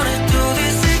don't wanna do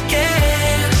this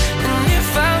again. And if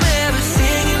I'm ever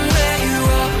singing where you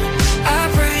are, I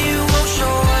pray you won't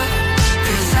show up,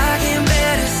 'cause I can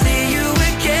better see you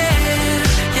again.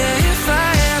 Yeah, if I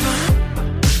ever,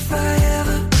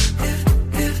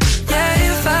 yeah,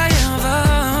 if I ever,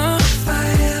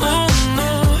 oh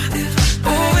no,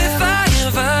 oh, if I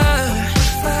ever,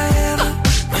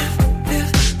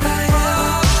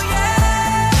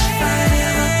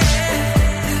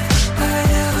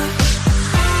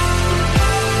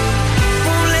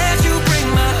 won't let you break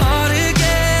my heart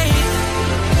again,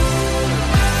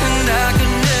 and I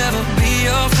could never be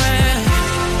your friend.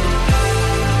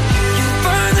 You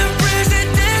burned the bridge that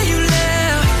day you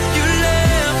left, you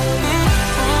left.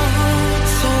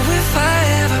 So if I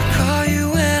ever call you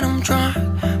when I'm drunk,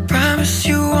 promise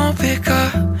you won't pick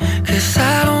up, 'cause I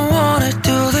don't wanna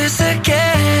do this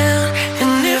again.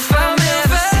 And if I'm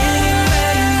ever singing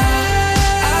where you are,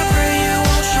 I pray you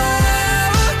won't show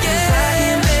up, 'cause I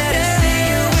can better see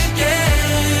you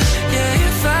again. Yeah,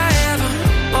 if I ever,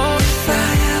 oh, if I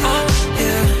ever, oh,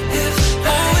 yeah, if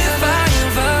I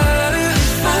ever,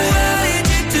 oh, why did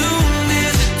you do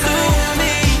this to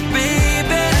me,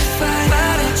 baby? Why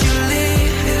did you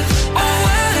leave? Oh,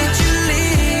 why did you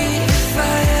leave? If I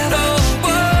ever,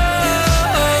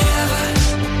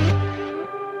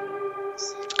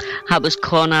 That was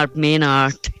Conor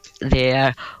Maynard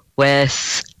there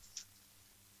with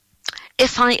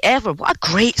If I Ever. What a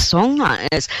great song that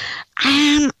is.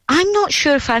 I'm not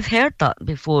sure if I've heard that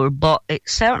before, but it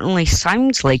certainly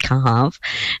sounds like I have.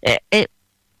 It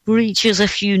reaches a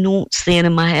few notes there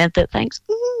in my head that thinks,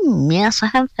 yes, I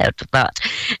have heard of that.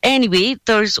 Anyway,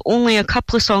 there's only a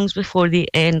couple of songs before the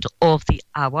end of the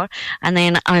hour, and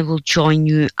then I will join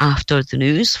you after the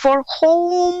news for a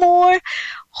whole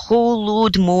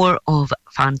load more of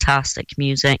fantastic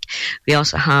music. We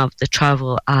also have the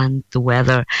travel and the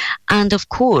weather, and of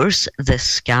course the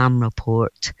scam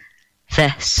report.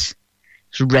 This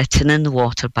is Written in the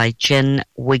Water by Jen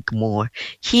Wigmore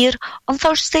here on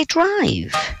Thursday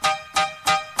Drive.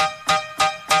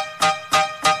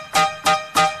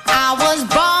 I was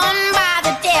born by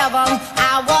the devil.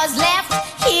 I was left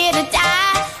here to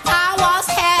die. I was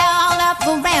held up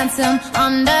for ransom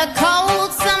under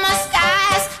cold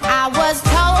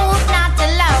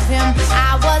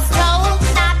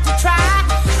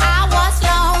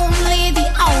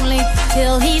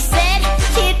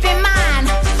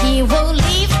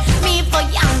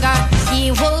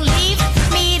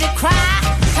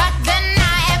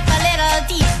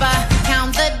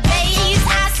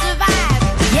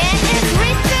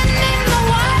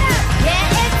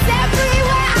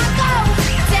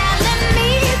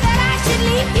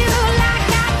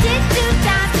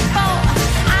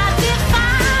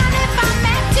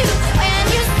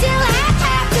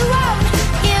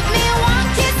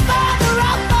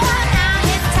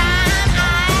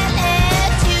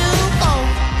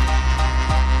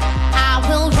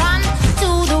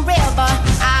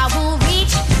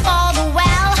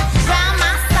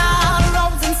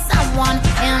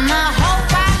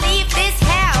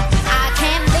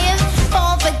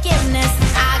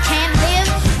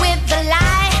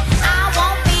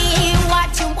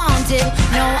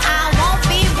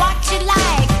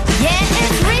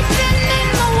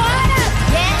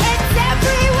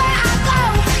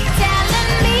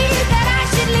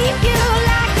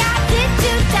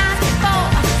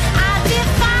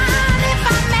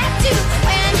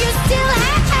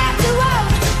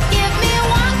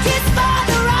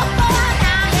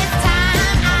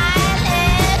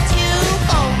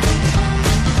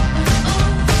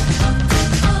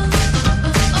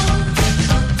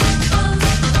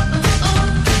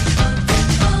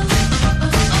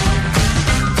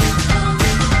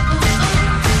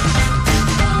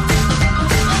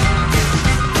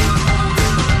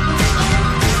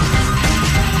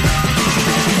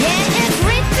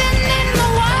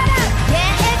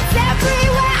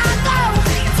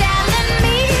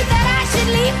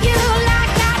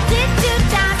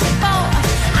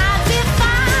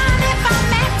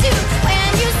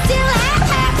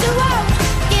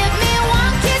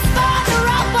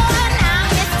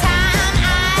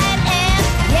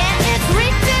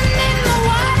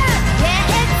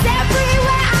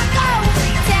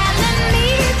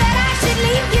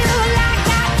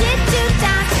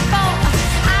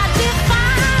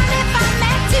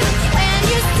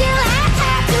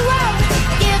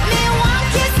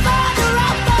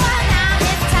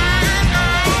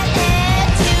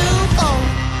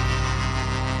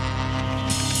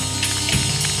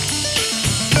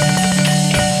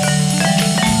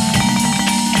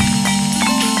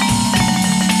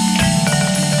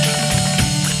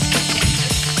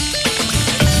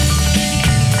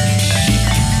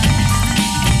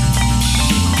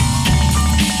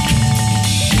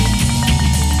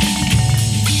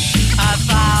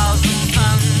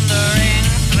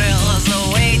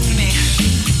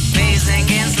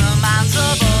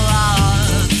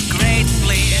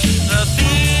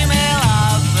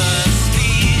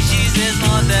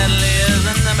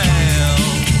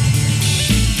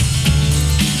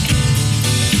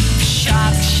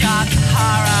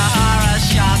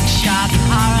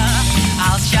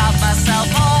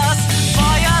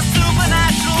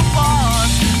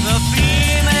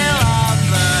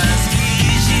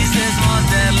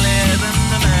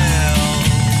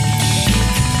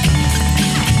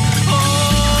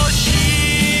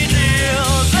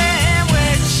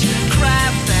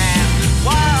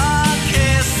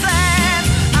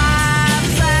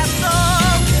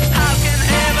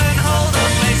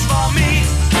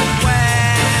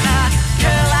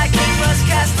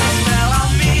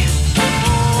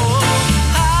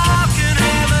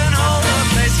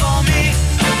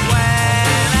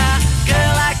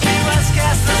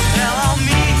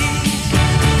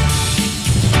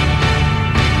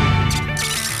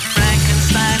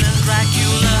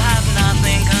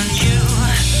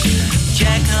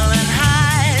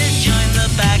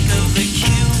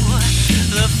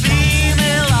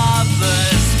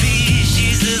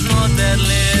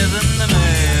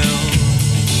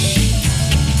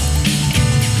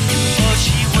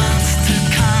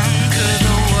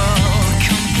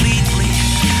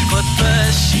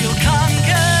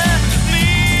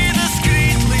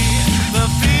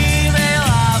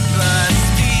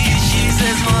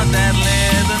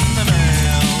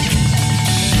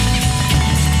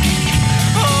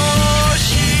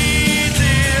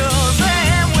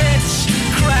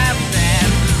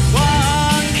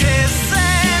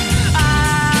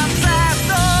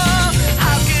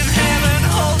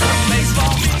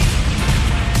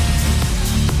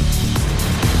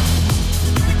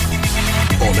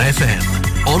FM,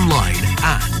 online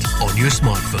and on your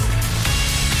smartphone.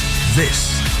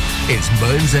 This is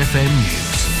Mearns FM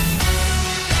News.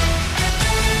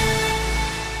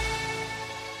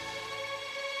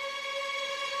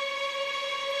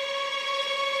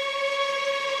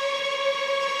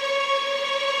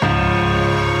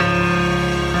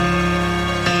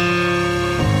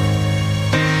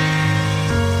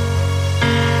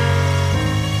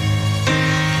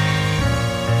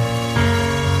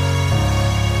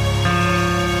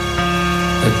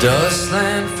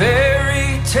 Dustland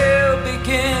fairy tale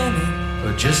beginning,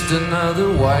 or just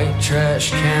another white trash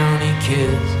county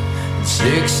kid. And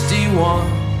 61,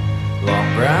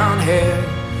 long brown hair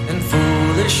and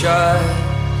foolish eyes.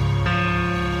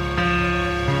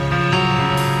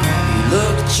 He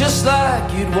looked just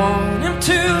like you'd want him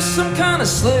to, some kind of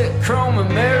slick chrome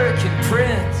American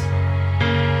print.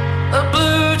 A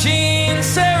blue jean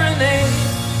serenade,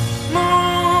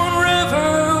 Moon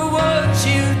River, what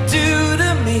you do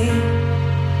to me.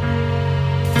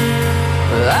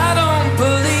 I don't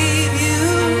believe you.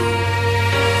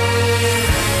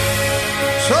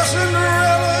 So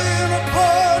Cinderella in a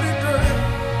party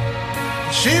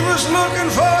dress, she was looking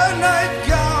for a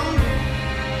nightgown.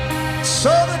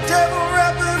 Saw the devil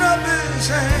wrapping up his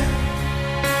hand,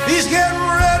 he's getting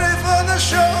ready for the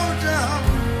showdown.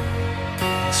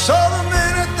 Saw the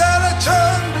minute that I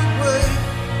turned away,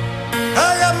 I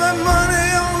got my money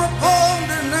on a pawn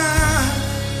tonight.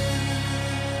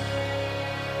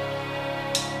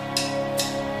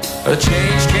 A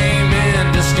change came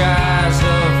in disguise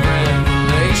of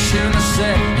revelation to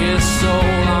set his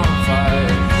soul on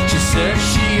fire. She said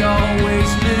she always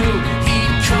knew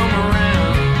he'd come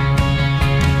around.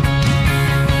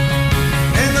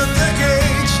 And the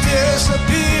decades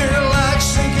disappear like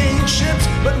sinking ships,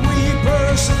 but we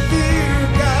persevere.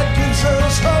 God gives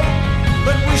us hope,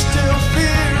 but we still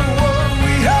fear what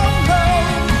we don't know.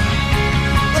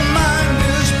 The mind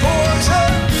is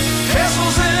poison,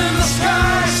 Castles in the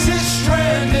sky,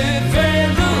 stranded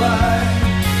vandalite.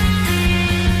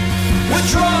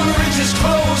 Withdrawn reaches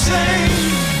closing.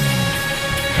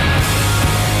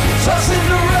 Saw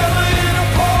Cinderella in a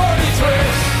party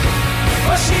dress,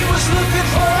 but she was looking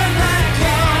for a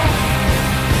nightgown.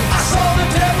 I saw the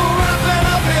devil wrapping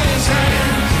up his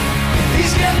hands,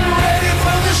 he's getting ready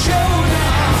for the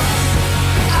showdown.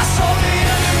 I saw the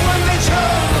ending when they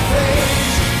turned the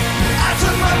page. I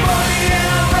took my money and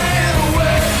I ran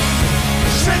away,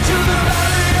 straight to the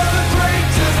valley of the great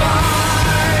divide.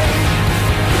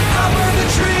 I burned the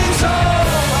dreams of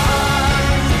mine.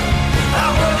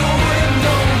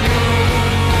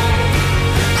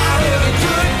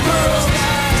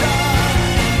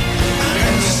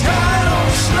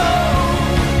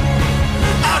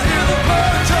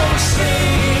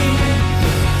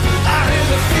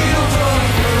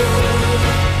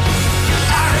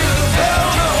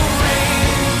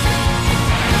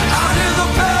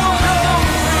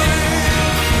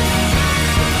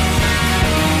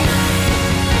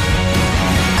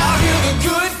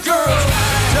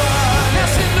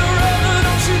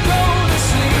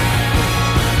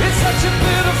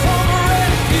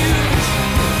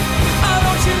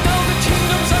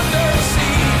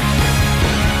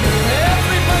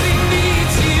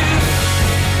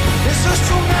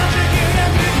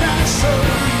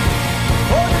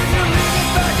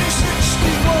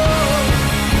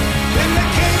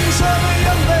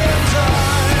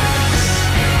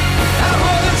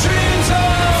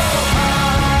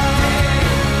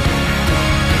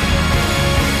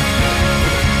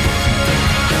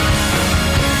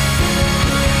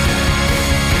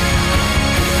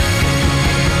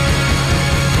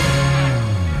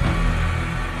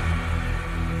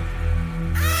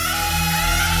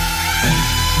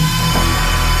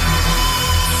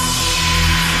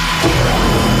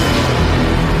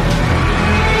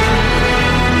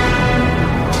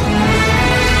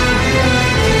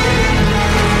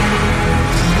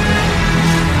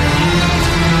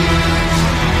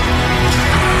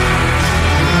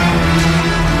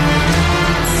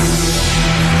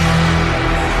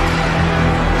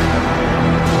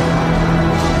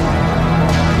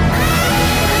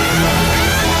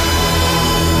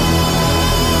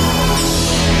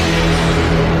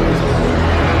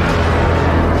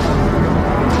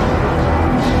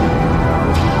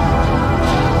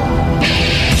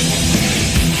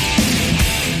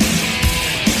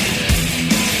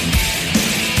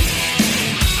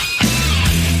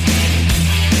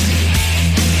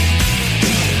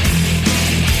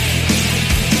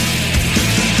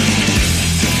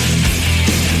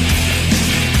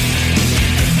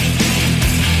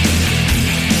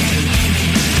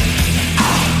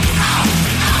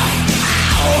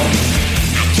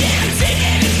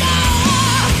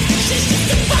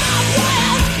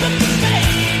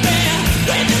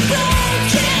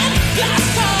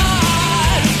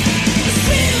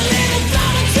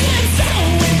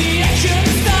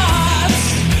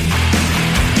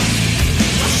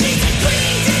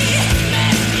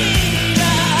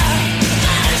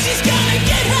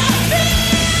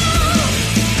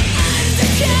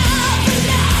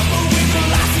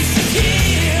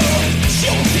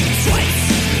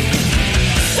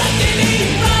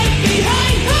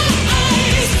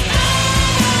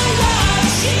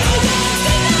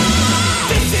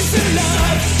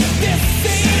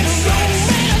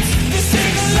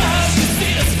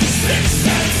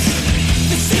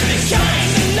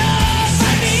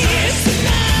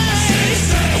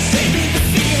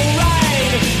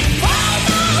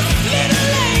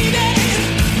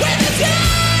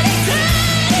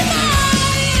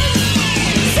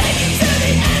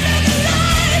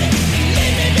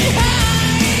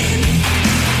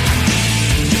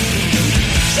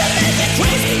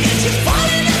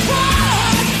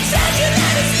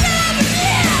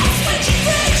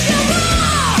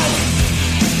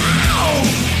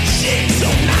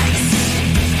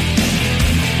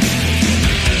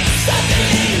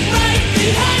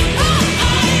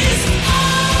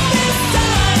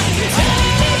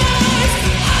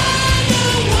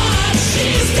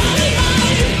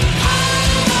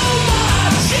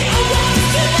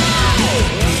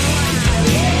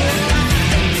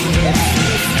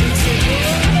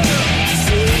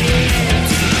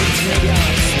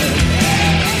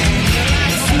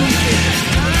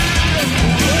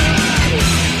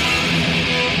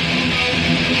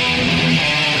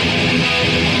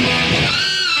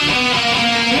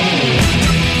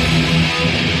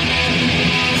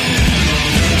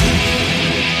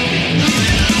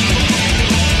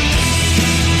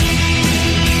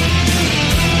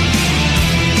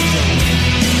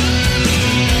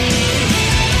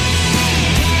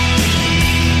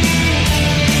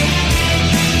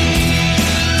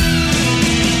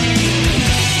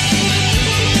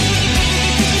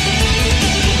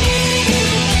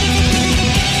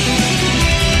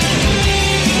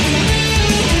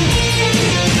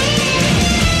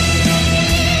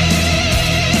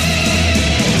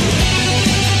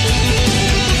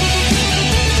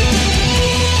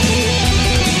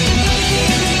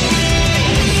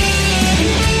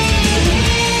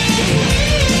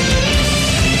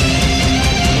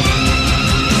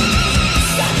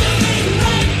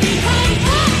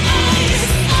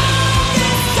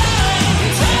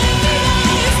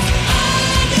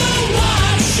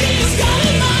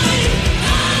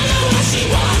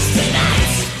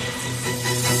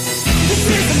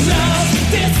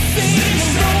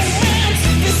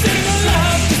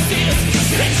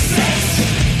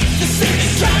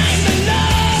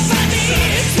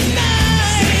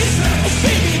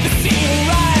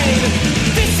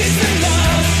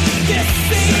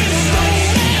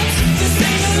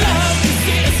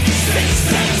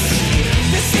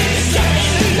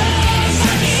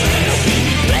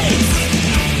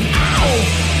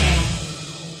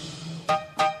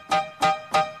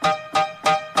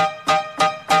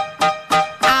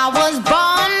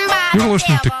 You're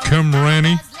listening to Kim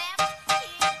Rennie.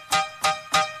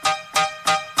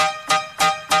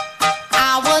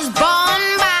 I was born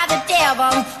by the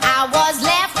devil. I was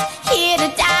left here to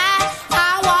die.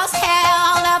 I was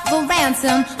held up for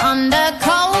ransom under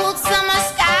cold summer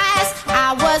skies.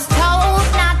 I was told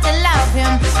not to love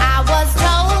him. I was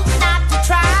told not to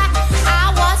try.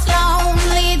 I was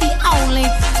lonely, the only,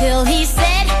 till he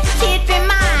said he'd be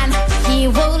mine. He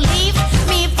will leave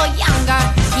me for younger.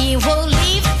 He will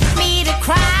leave me to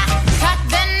cry. Cut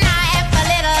the knife a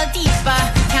little deeper.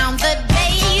 Count the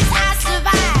days I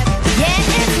survive. Yeah,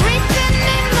 it's written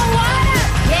in the water.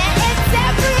 Yeah, it's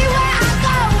everywhere I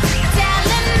go.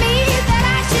 Telling me that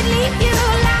I should leave you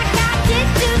like I did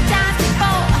 2 times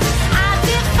before. I'd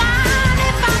be fine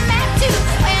if I meant to.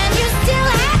 When you still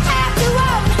have to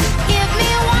roam. Give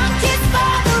me one kiss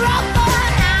for the road, boy.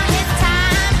 Now it's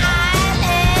time I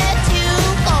let you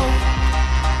go.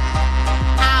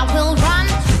 I will run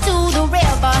to the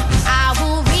river. I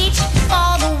will reach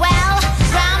for the well.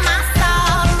 Drown my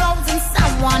sorrows in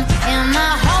someone in the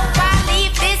hope I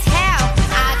leave this hell.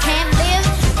 I can't live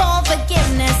for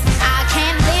forgiveness. I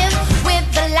can't live with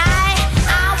the lie.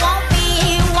 I won't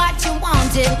be what you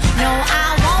wanted. No,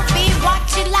 I won't be what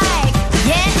you like.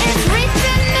 Yeah, it's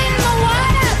written in the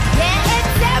water. Yeah,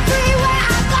 it's everywhere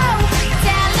I go.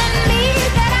 Telling me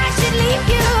that I should leave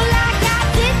you like I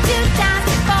did 2 times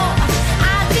before.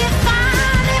 I'd be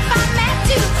fine if I meant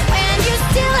to. When you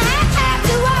still have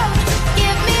to roam.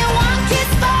 Give me one kiss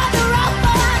for the road,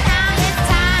 boy. Now it's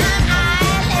time I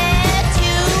let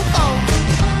you go.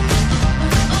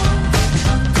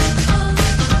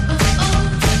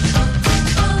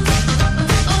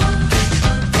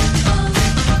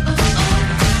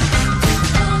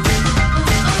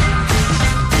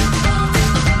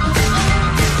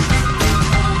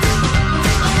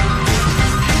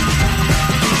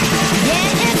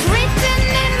 Yeah, it's written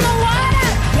in the water.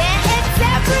 Yeah, it's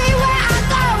everywhere I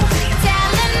go.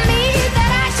 Telling me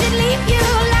that I should leave you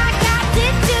like I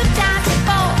did 2 times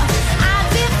before. I'd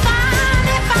be fine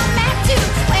if I meant to.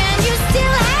 When you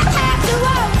still have to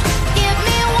roam. Give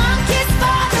me one kiss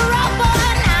for the road, boy.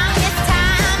 Now it's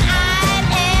time I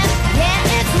let. Yeah,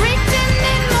 it's written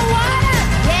in the water.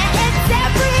 Yeah, it's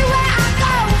everywhere I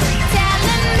go.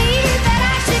 Telling me that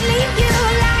I should leave you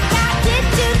like I did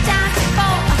 2 times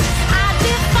before. I'd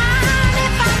be fine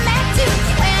if I meant to.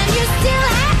 When you still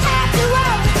have to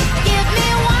roam. Give me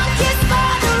one kiss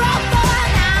for the road, boy.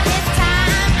 Now it's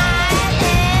time I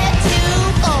let you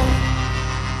go.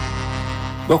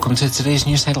 Welcome to today's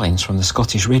news headlines from the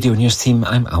Scottish Radio News team.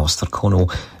 I'm Alistair Connell.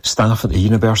 Staff at the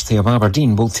University of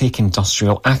Aberdeen will take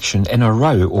industrial action in a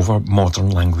row over modern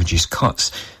languages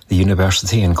cuts. The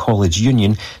University and College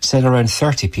Union said around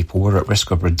 30 people were at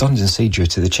risk of redundancy due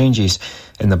to the changes.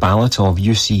 In the ballot of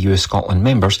UCU Scotland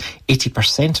members,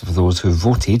 80% of those who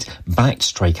voted backed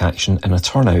strike action in a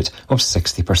turnout of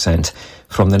 60%.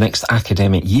 From the next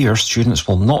academic year, students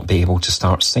will not be able to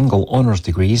start single honours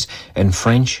degrees in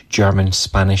French, German,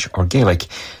 Spanish or Gaelic.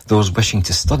 Those wishing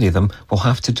to study them will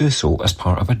have to do so as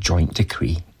part of a joint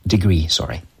degree.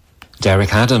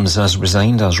 Derek Adams has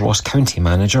resigned as Ross County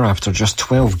manager after just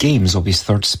 12 games of his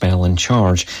third spell in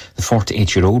charge. The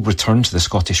 48-year-old returned to the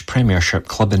Scottish Premiership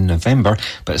club in November,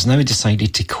 but has now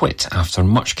decided to quit after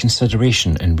much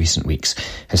consideration in recent weeks.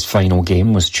 His final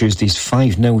game was Tuesday's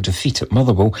 5-0 defeat at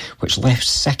Motherwell, which left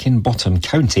second-bottom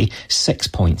County 6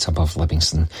 points above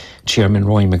Livingston. Chairman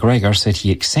Roy McGregor said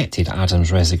he accepted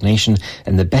Adams' resignation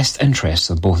in the best interests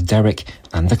of both Derek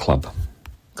and the club.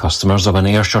 Customers of an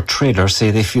Ayrshire trader say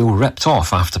they feel ripped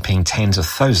off after paying tens of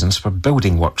thousands for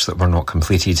building works that were not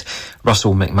completed.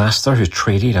 Russell McMaster, who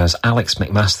traded as Alex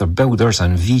McMaster Builders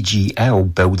and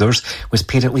VGL Builders, was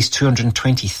paid at least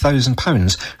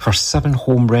 £220,000 for 7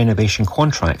 home renovation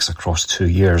contracts across 2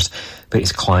 years. But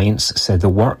his clients said the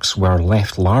works were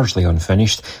left largely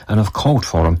unfinished and have called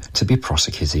for him to be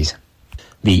prosecuted.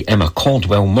 The Emma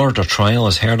Caldwell murder trial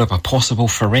has heard of a possible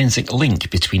forensic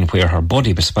link between where her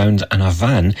body was found and a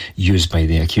van used by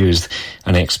the accused.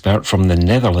 An expert from the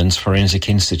Netherlands Forensic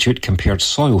Institute compared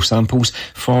soil samples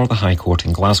for the High Court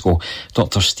in Glasgow.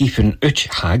 Dr. Stephen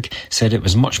Uchhag said it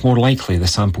was much more likely the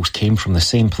samples came from the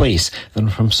same place than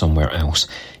from somewhere else.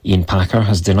 Ian Packer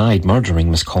has denied murdering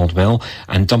Miss Caldwell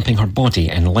and dumping her body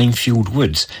in Limefield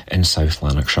Woods in South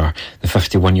Lanarkshire. The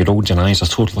 51-year-old denies a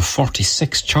total of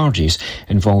 46 charges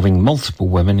involving multiple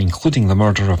women, including the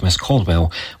murder of Miss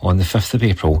Caldwell on the 5th of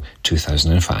April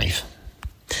 2005.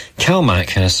 Calmac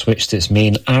has switched its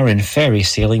main Arran ferry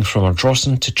sailing from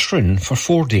Ardrossan to Troon for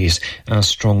 4 days as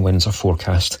strong winds are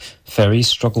forecast. Ferries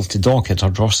struggle to dock at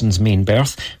Ardrossan's main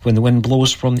berth when the wind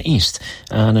blows from the east,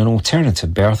 and an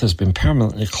alternative berth has been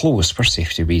permanently closed for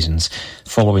safety reasons.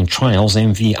 Following trials,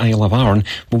 MV Isle of Arran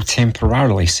will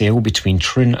temporarily sail between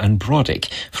Troon and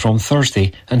Brodick from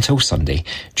Thursday until Sunday.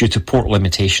 Due to port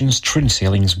limitations, Troon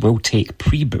sailings will take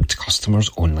pre-booked customers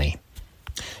only.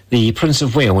 The Prince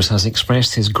of Wales has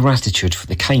expressed his gratitude for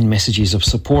the kind messages of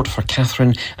support for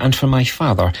Catherine and for my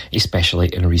father, especially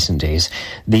in recent days.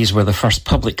 These were the first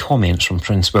public comments from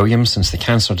Prince William since the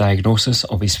cancer diagnosis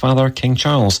of his father, King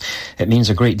Charles. It means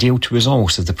a great deal to us all,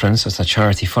 said the Prince at a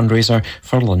charity fundraiser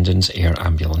for London's air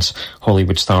ambulance.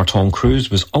 Hollywood star Tom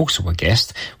Cruise was also a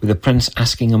guest, with the Prince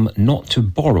asking him not to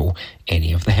borrow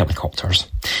any of the helicopters.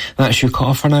 That's you caught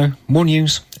off for now. More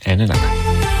news in an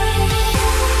hour.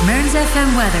 Mearns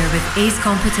FM weather with Ace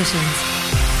Competitions.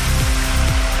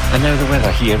 And now the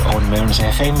weather here on Mearns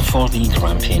FM for the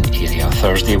Grampian area.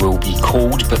 Thursday will be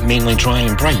cold but mainly dry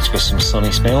and bright with some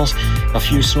sunny spells. A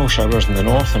few snow showers in the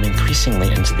north and increasingly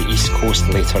into the east coast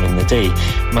later in the day.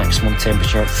 Maximum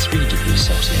temperature 3 degrees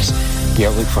Celsius. The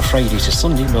outlook for Friday to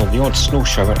Sunday, well, the odd snow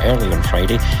shower early on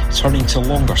Friday, turning to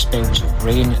longer spells of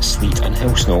rain, sleet and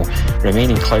hill snow,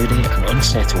 remaining cloudy and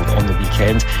unsettled on the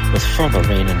weekend with further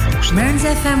rain and hill snow. Mearns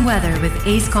FM weather with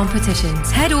Ace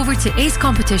Competitions. Head over to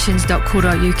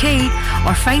acecompetitions.co.uk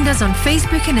or find us on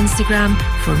Facebook and Instagram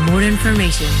for more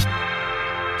information.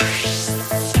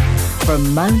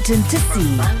 From mountain to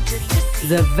sea,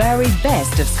 the very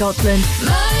best of Scotland.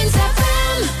 Mearns FM.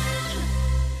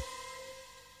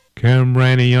 Cam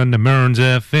Rainey on the Mearns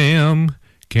FM.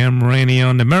 Cam Rainey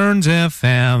on the Mearns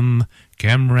FM.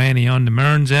 Cam Rainey on the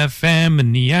Mearns FM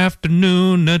in the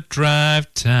afternoon at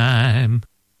drive time.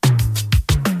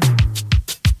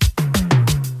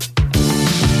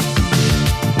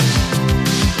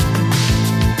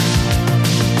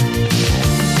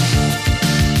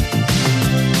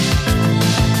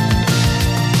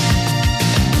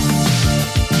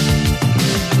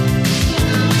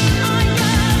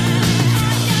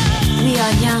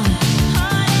 Young,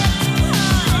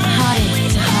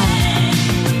 heartache to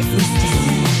heart, we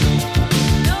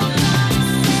stand.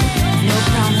 No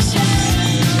promises,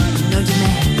 no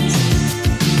demands.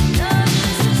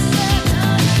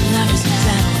 Love is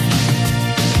battle.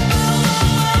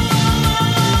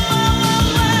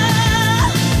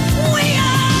 We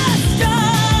are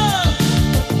strong.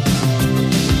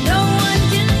 No one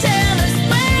can tell us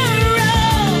we're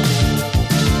wrong.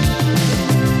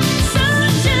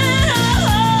 Sunshine.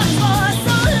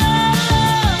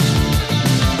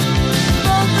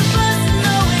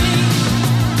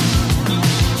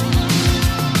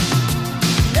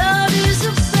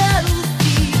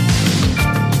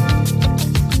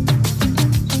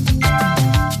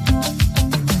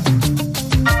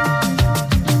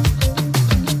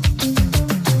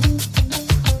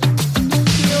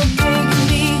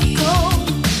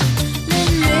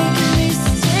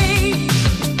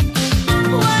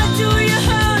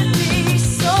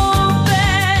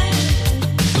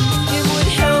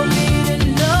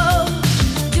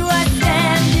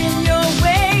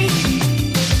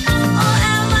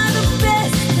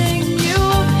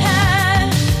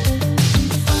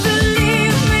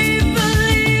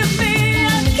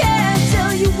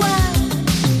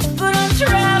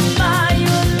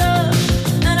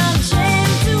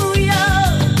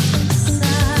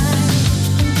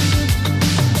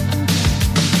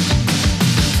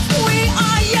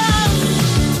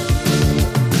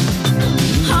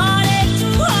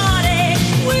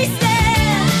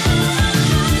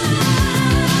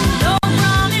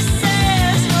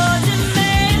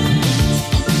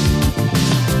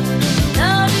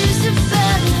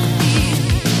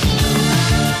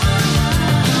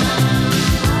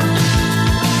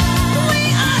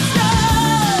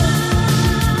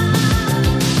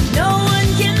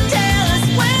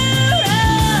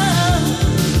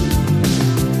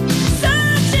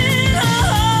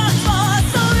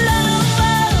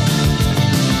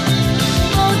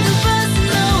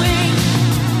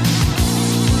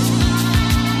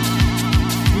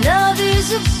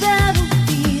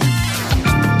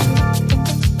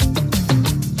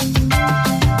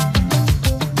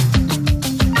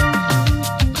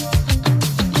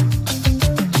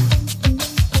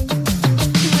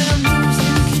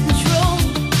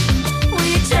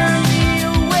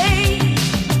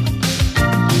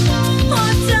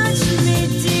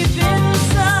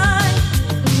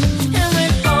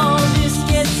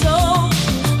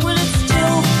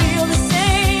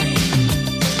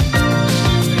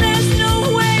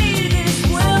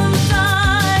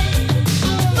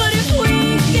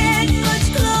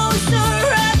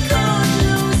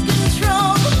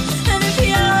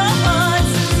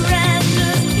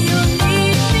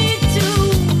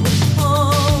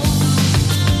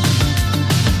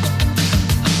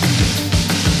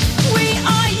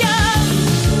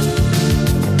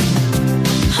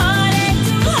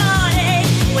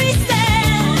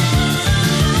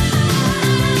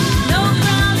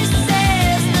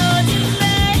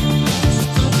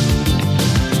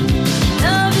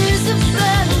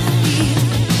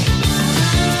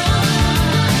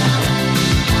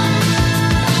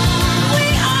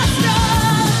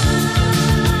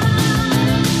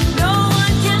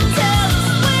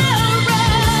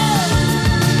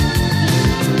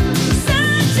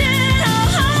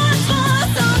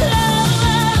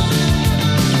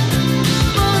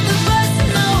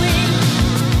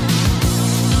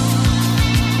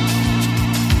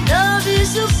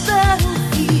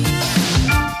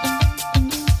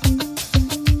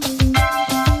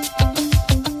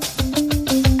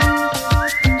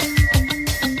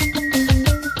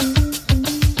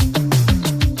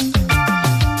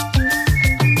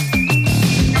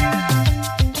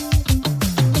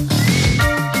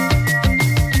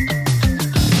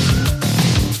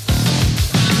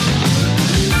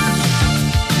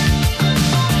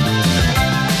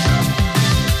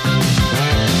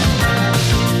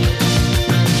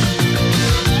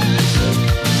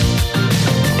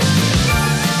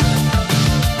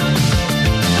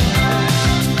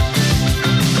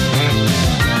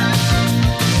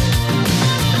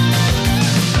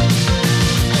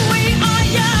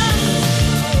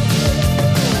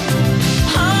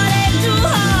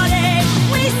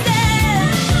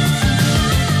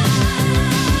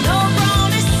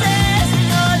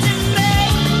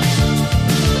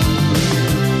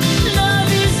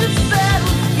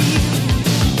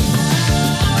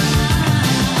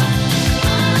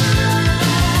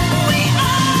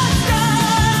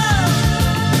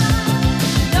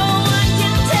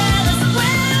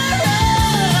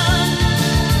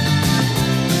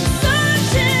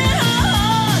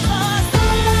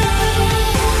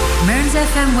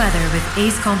 weather with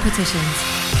Ace Competitions.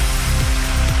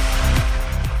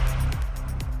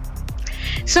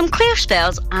 Some clear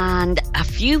spells and a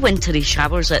few wintry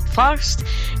showers at first.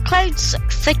 Clouds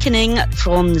thickening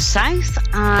from the south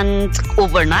and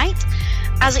overnight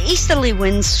as easterly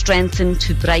winds strengthen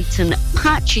to brighten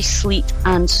patchy sleet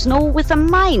and snow with a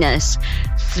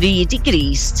 -3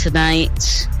 degrees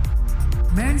tonight.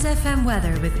 Mearns FM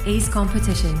weather with Ace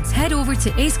Competitions. Head over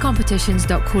to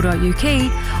acecompetitions.co.uk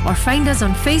or find us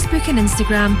on Facebook and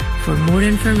Instagram for more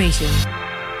information.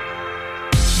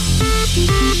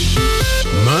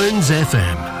 Mearns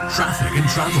FM, traffic and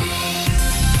travel.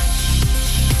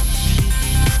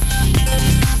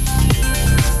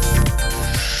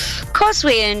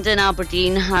 Causeway End in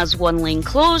Aberdeen has one lane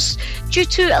closed due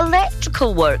to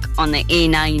electrical work on the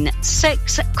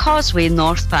A96 Causeway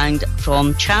northbound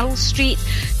from Charles Street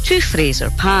to Fraser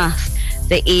Path.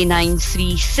 The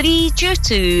A933 due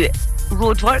to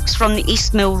roadworks from the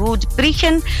East Mill Road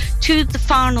Brecon to the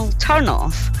Farnell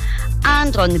turnoff.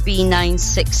 And on the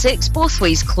B966, both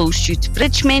ways closed due to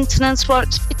bridge maintenance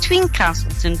works between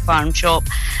Castleton Farm Shop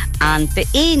and the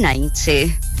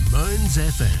A90. Mearns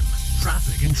FM,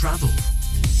 traffic and travel.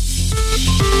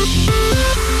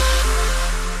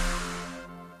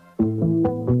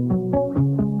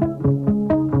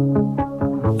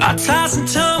 I toss and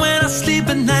turn when I sleep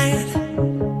at night.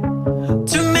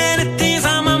 Too many things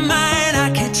on my mind I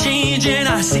can't change, and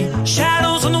I see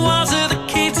shadows on the walls of the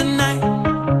cave tonight.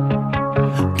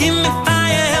 Give me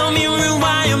fire, help me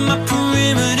rewire my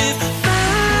primitive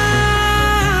mind.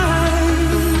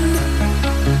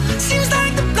 Seems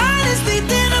like the blind is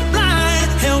leading a blind.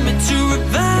 Help me to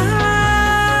revive.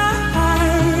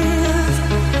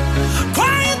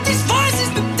 Quiet these voices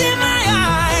within my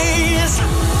eyes.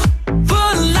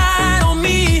 Put a light on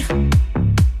me.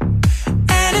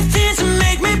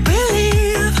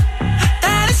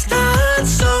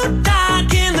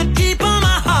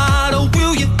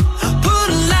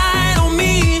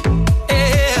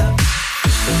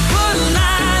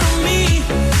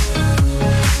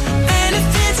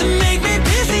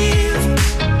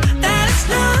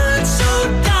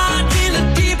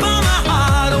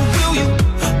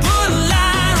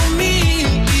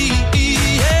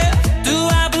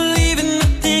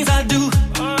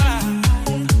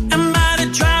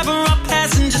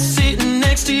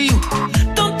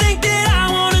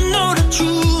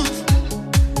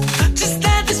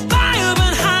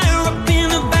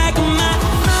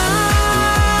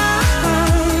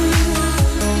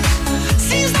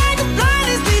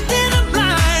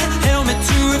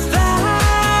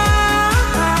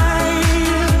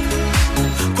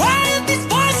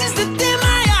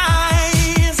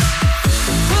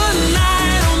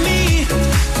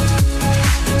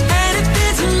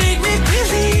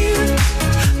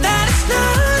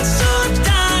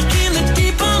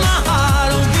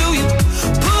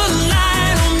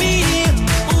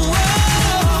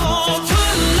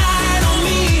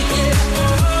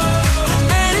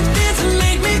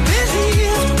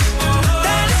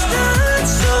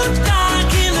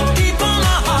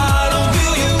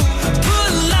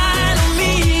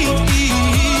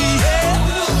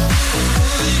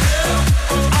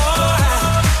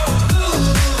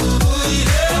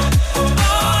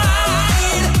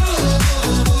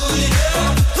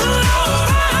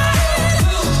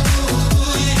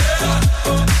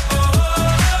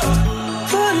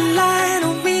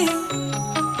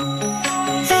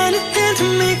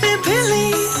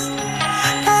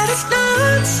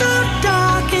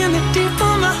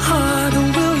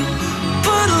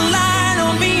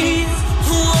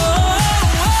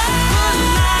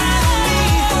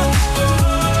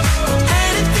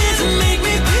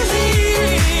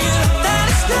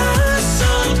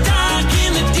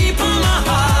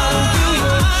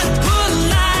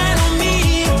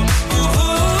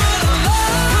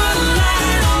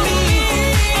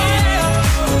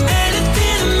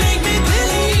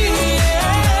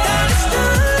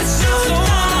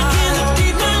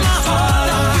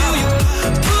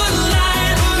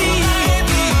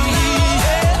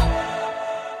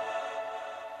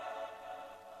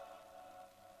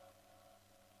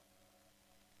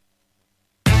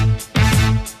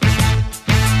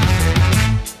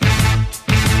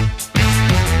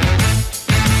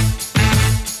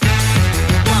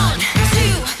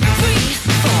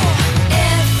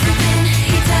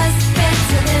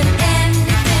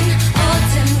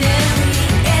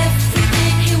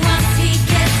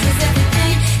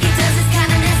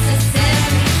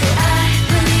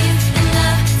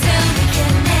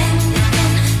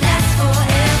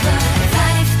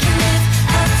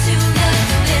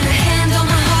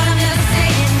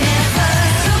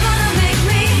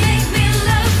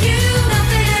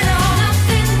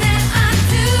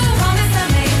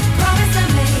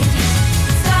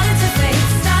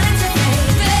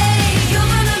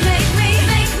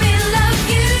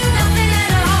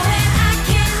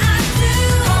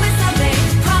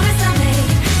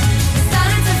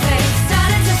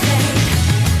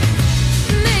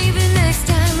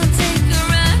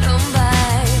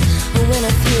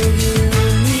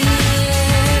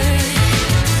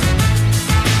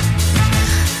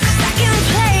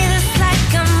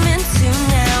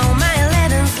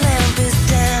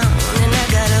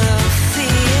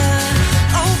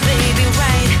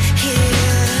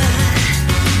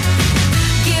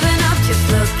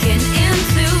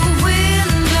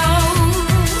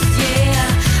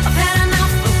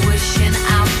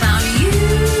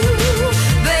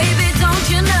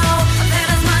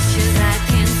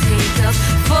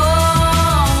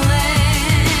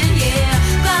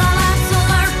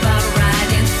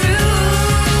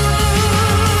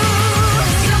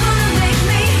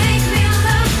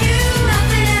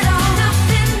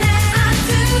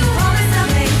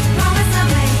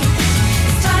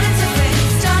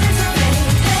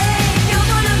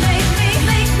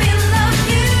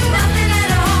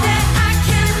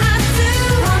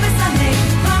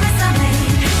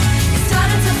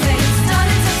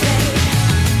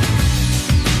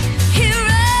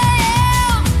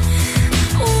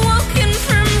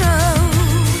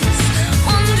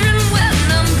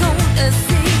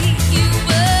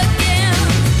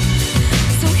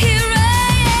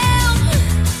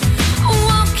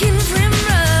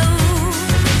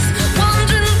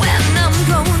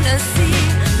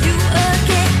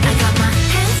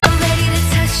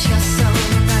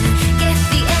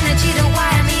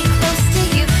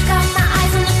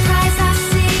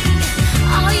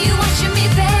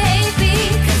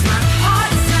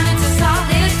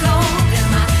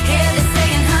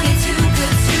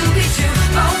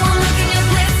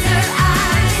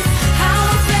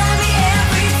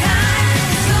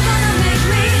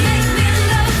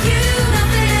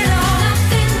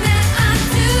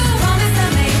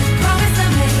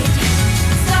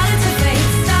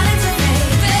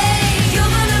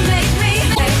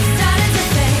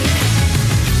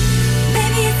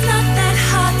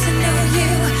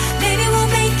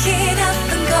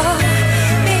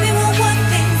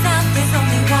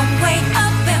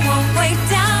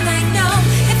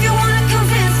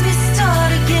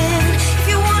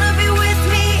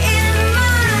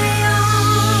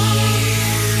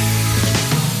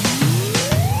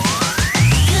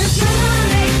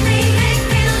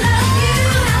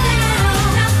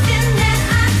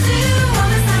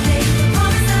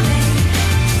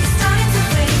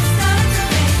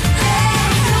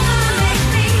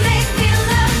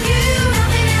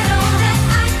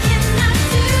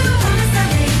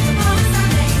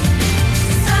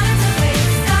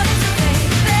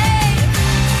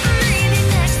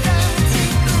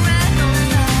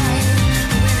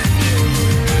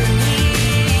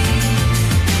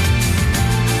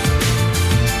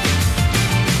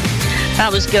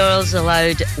 That was Girls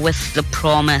Aloud with The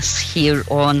Promise here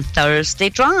on Thursday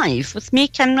Drive with me,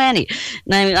 Kim Rennie.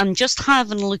 Now, I'm just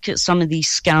having a look at some of these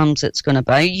scams that's going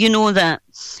about. You know that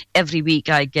every week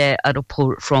I get a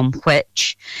report from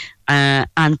Which,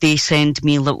 and they send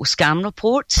me little scam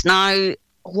reports. Now,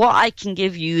 what I can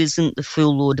give you isn't the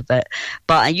full load of it,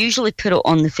 but I usually put it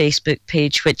on the Facebook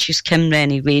page, which is Kim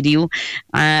Rennie Radio.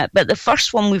 But the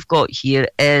first one we've got here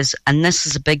is, and this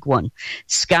is a big one,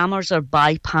 scammers are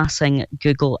bypassing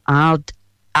Google ad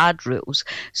rules.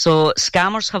 So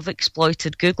scammers have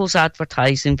exploited Google's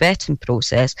advertising vetting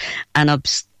process and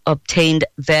obtained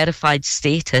verified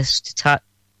status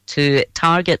to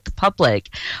target the public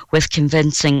with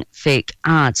convincing fake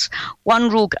ads. One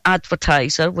rogue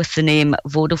advertiser with the name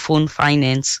Vodafone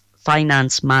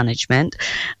Finance Management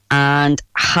and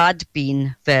had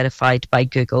been verified by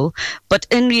Google, but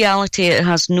in reality it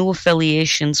has no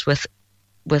affiliations with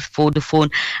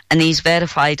Vodafone, and these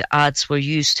verified ads were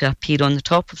used to appear on the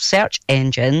top of search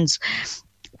engines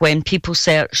when people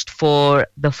searched for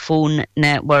the phone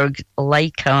network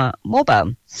Leica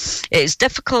Mobile. It is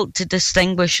difficult to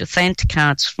distinguish authentic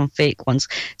ads from fake ones,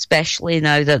 especially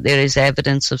now that there is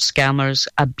evidence of scammers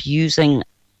abusing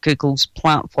Google's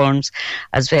platforms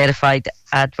as verified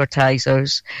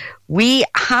advertisers. We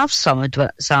have some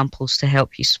examples to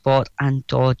help you spot and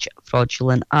dodge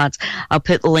fraudulent ads. I'll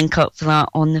put the link up for that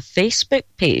on the Facebook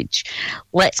page.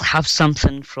 Let's have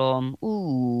something from,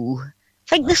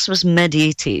 I think this was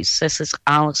mid-80s. This is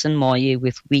Alison Moyet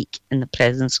with Weak in the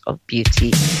Presence of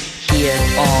Beauty here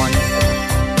on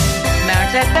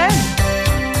Meredith FM.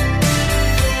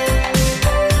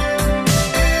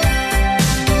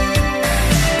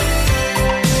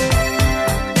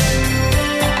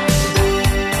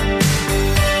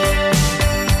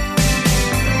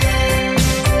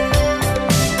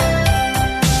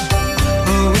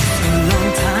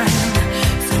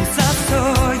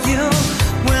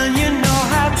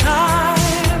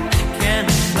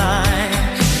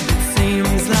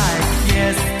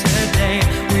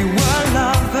 We were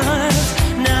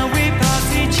lovers, now we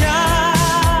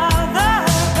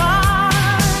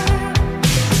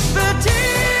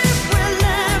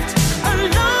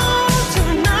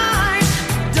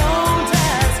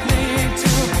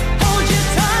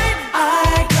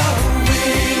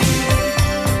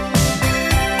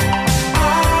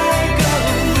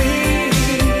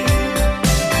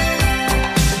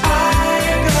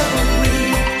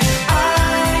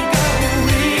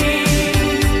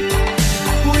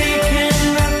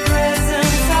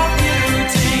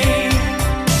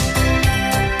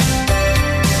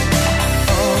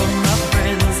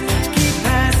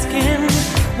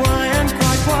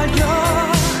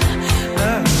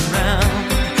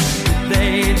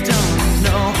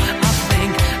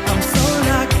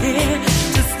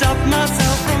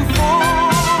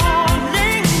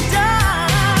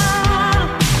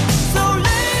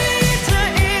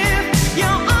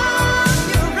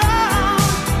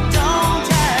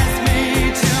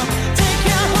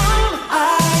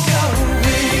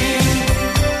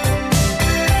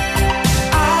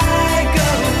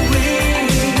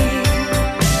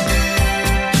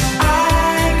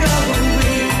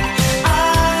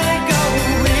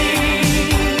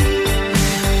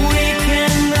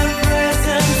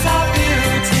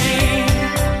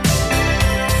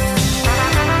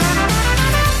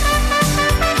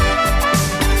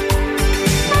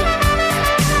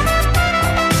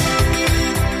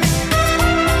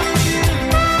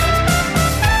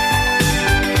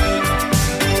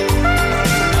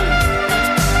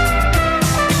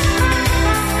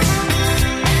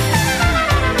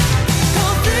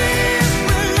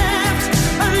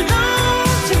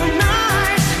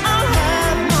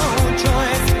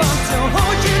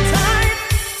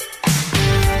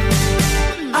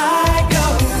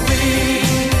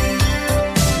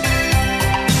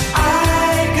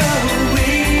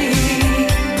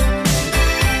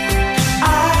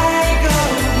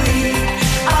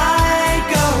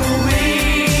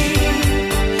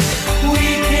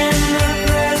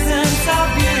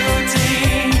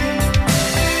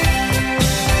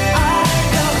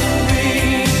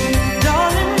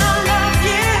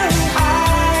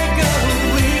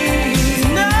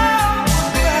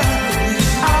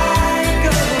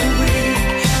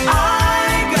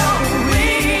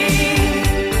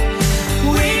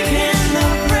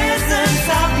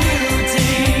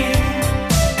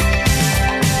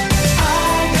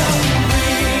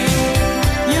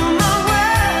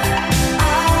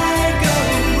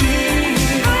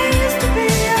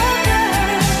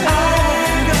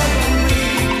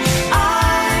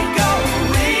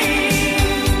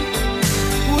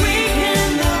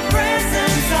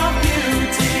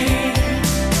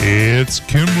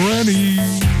Kim Rennie.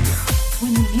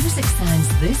 When the music sounds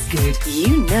this good,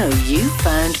 you know you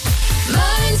found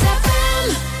Mearns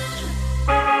FM.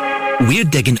 We're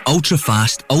digging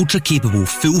ultra-fast, ultra-capable,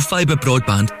 full-fibre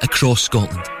broadband across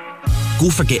Scotland. Go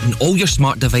for getting all your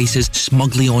smart devices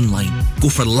smugly online. Go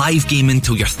for live gaming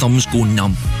till your thumbs go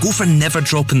numb. Go for never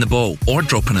dropping the ball or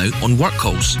dropping out on work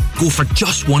calls. Go for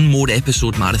just one more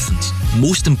episode marathons.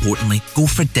 Most importantly, go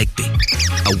for Digby.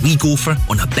 A wee gopher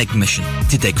on a big mission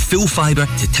to dig full fibre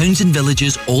to towns and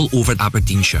villages all over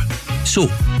Aberdeenshire. So,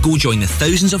 go join the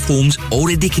thousands of homes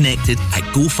already connected at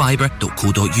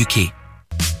gofibre.co.uk.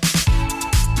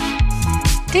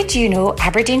 Did you know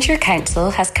Aberdeenshire Council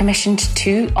has commissioned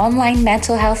 2 online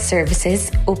mental health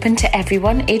services open to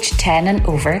everyone aged 10 and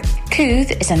over?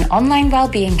 Cooth is an online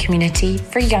wellbeing community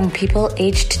for young people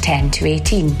aged 10 to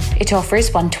 18. It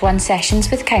offers one-to-one sessions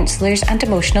with counsellors and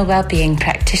emotional wellbeing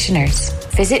practitioners.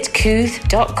 Visit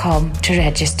cooth.com to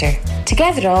register.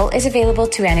 Togetherall is available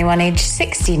to anyone aged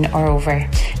 16 or over.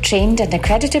 Trained and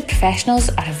accredited professionals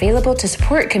are available to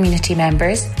support community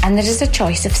members, and there is a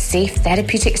choice of safe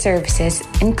therapeutic services,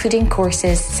 including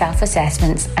courses,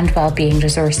 self-assessments and wellbeing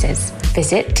resources.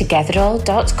 Visit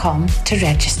togetherall.com to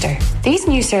register. These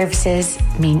new services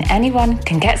mean anyone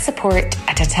can get support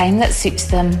at a time that suits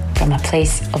them from a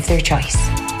place of their choice.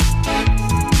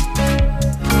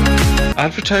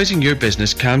 Advertising your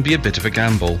business can be a bit of a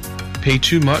gamble. Pay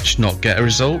too much, not get a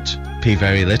result. Pay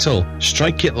very little,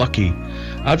 strike get lucky.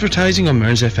 Advertising on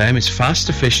Mearns FM is fast,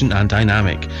 efficient and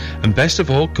dynamic, and best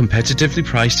of all, competitively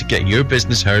priced to get your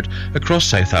business heard across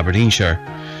South Aberdeenshire.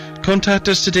 Contact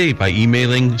us today by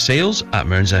emailing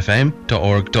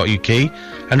sales@mearnsfm.org.uk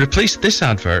and replace this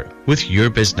advert with your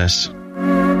business.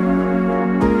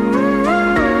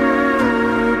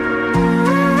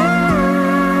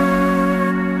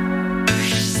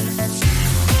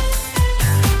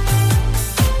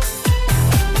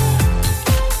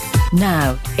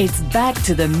 Now, it's back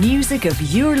to the music of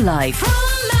your life. From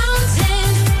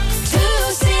mountain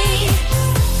to sea,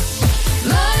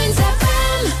 Mearns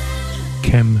FM.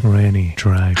 Kim Rennie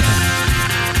Drivetime.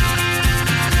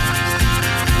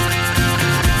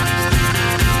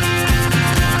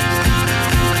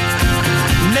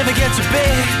 Never get too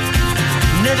big,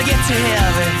 never get too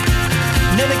heavy,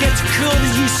 never get too cool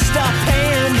that you stop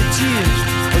paying the dues.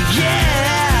 Oh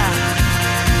yeah,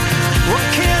 what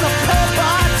can a poor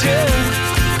boy do?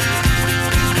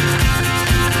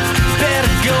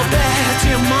 Better go back to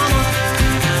your mama,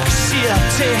 she'll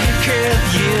take care of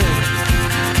you.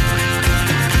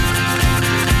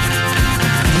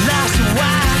 Life's a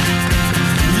wine,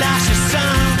 life's a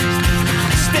sun,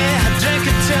 stay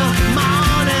drinking till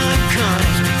morning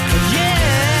comes.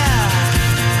 Yeah,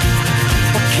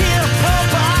 what can a poor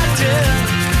boy do?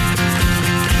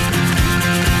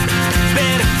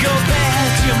 Better go back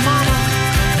to your mama,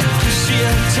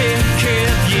 she'll take care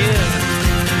of you.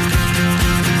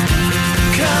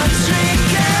 Country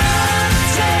girl,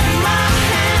 take my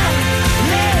hand,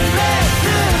 let me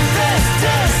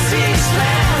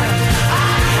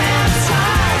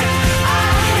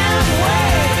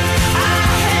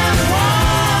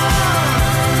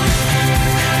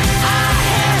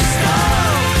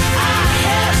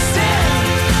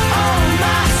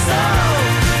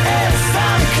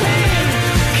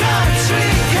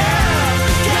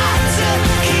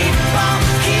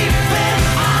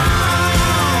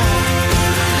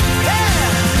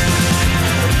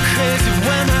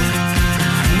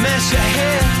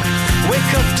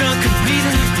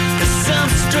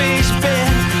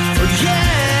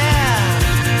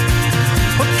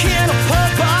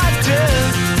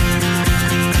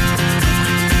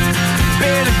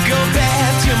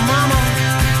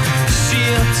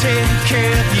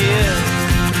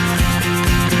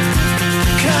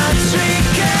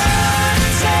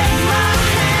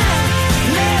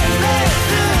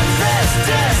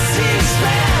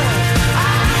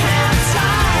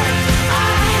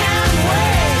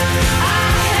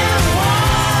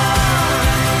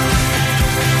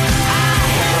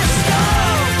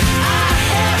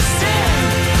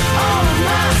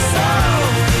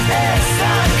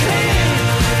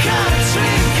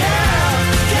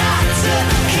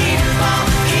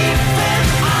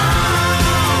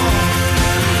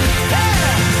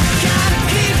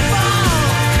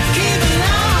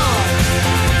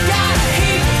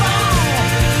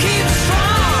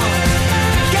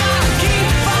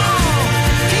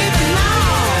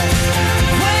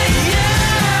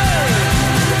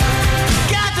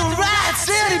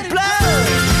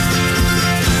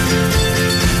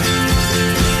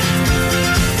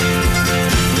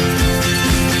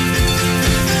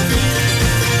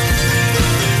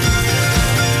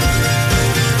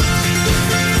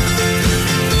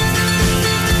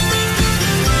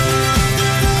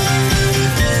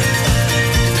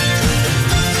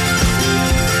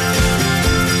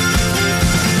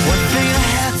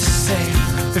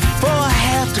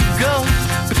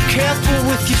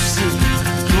with you soon.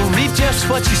 You'll reap just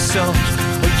what you sow.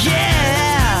 Oh,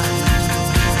 yeah.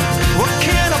 What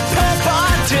can a poor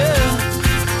boy do?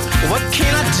 What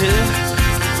can I do?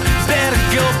 Better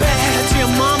go back to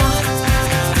your mama.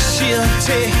 She'll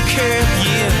take care of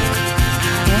you.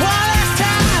 One last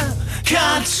time.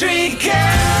 Country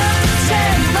girl,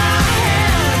 take my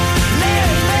hand. Let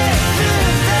me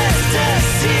through this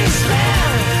deceased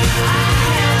land. I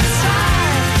am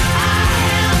tired, I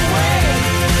am weak,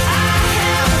 I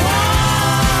have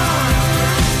won.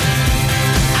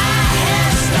 I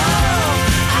have stolen,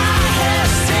 I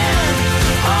have sinned.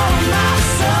 Oh, my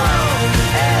soul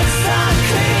is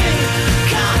unclean.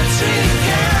 Country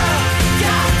girl,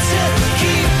 got to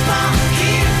keep on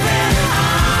keeping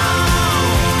on.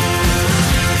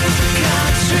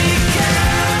 Country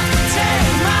girl, take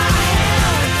my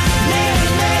hand, lead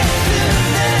me through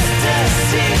this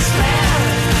deceased land.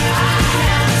 I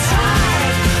am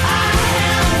tired, I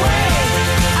am weak,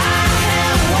 I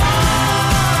have won.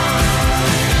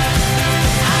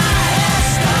 I have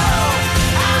stolen,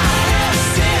 I have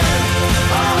sinned.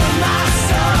 Oh, my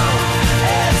soul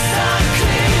is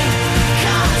unclean.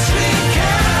 Country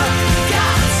girl,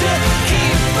 got to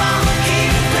keep on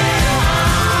keeping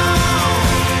on.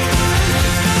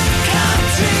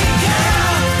 Country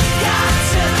girl, got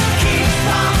to keep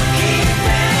on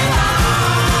keeping on.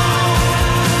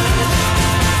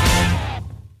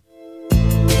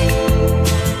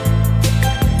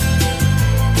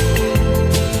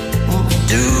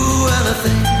 Do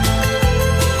anything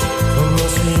for my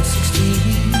sweet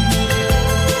 16,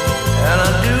 and I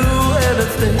do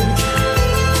anything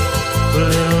for a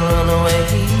little runaway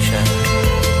child.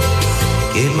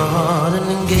 Gave my heart an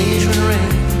engagement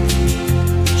ring.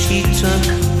 She took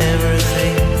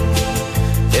everything,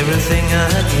 everything I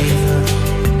gave her.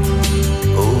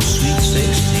 Oh, sweet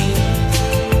 16.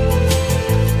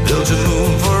 Built a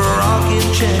moon for a rocking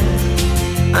chair.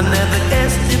 I never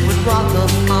guessed it would rock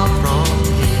up my from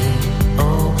here.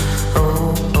 Oh,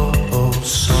 oh, oh, oh.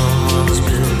 Someone's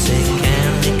built a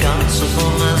candy castle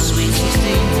for my sweet 16.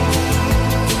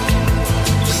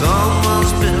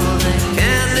 Someone's built a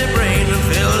candy brain and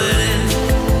filled it in.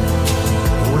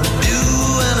 Oh, I'd do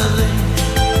anything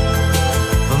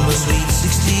for my sweet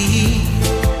 16.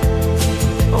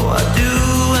 Oh, I'd do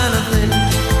anything.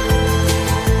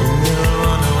 A little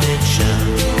runaway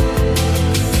child.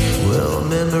 Well,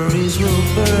 memories will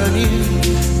burn you.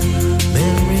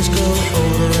 Memories grow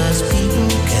older as people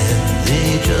can. They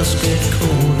just get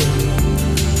colder,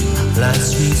 like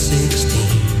sweet 16.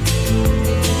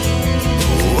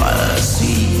 Oh, I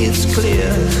see it's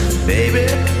clear, baby,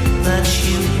 that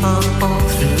you are all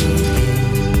through here.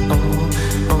 Oh,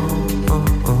 oh, oh,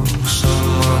 oh.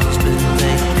 Someone's built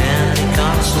a candy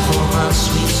castle for my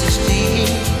sweet 16.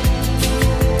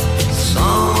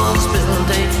 Someone's built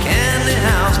a candy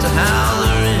house to house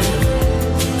her in.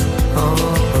 Oh,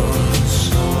 oh.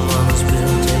 Someone's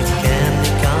built a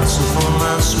candy castle for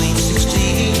my sweet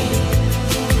 16.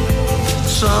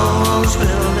 Someone's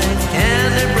built a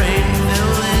candy brain,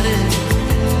 filled it in.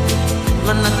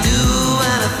 When I do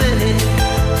anything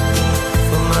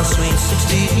for my sweet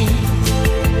 16.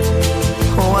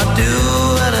 Oh, I do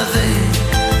anything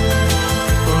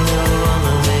for a little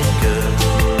runaway girl.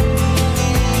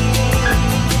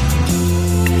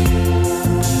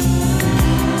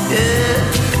 Yeah,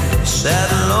 sad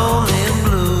and lonely and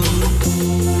blue.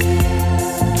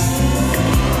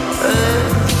 Hey,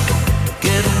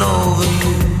 getting over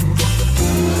you.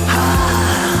 How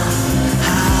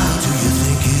do you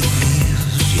think it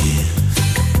feels? Yeah.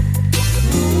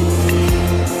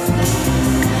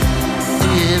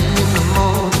 In the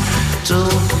morning,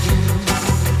 told you.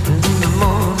 In the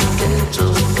morning, they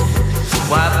told you.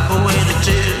 Wipe away the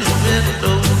tears, get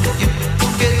over you.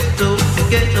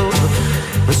 Get over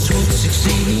the sweet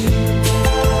 16.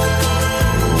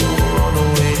 Oh,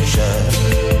 runaway child.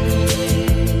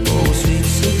 Oh, sweet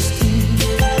 16.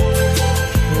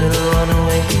 Little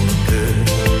runaway girl.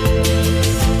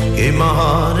 Gave my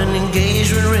heart an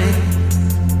engagement ring.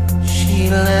 She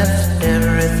left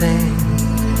everything,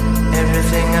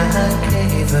 everything I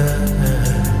gave her.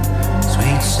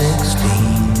 Sweet 16.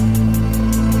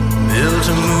 Built a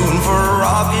moon for a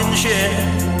rocking chair.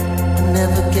 I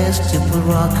never guessed it would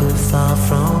rock her far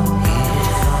from here.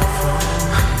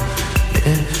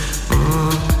 Yeah. Oh,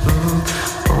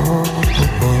 oh,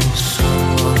 oh.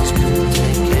 Someone's built a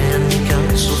candy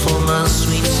castle for my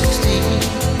sweet 16.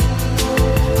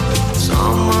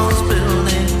 Someone's built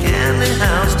a candy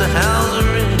house to house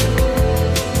her in.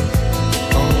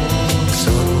 Oh,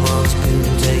 someone's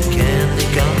built a candy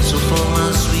castle for my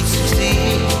sweet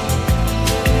 16.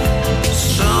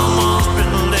 Someone's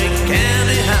built a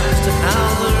candy house to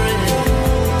house her in.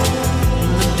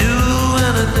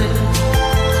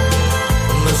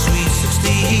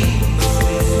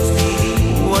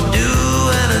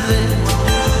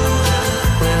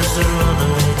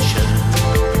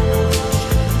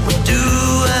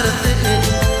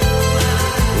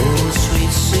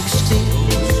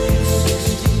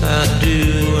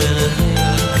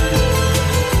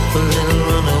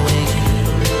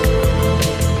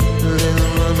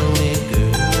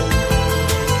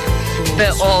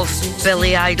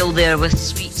 Billy Idol there with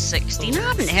Sweet 16. I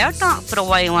haven't heard that for a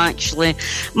while, actually.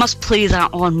 Must play that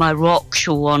on my rock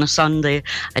show on a Sunday.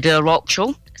 I do a rock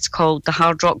show. It's called the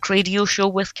Hard Rock Radio Show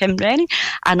with Kim Rennie,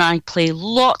 and I play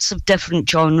lots of different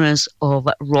genres of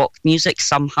rock music,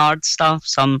 some hard stuff,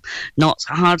 some not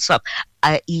so hard stuff.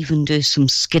 I even do some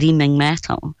screaming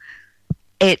metal.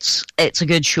 It's a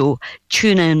good show.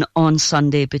 Tune in on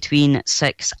Sunday between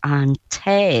 6 and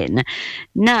 10.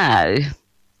 Now,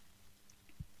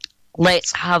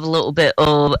 let's have a little bit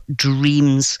of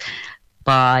Dreams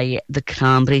by the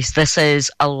Cranberries. This is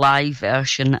a live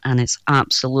version and it's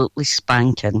absolutely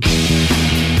spanking.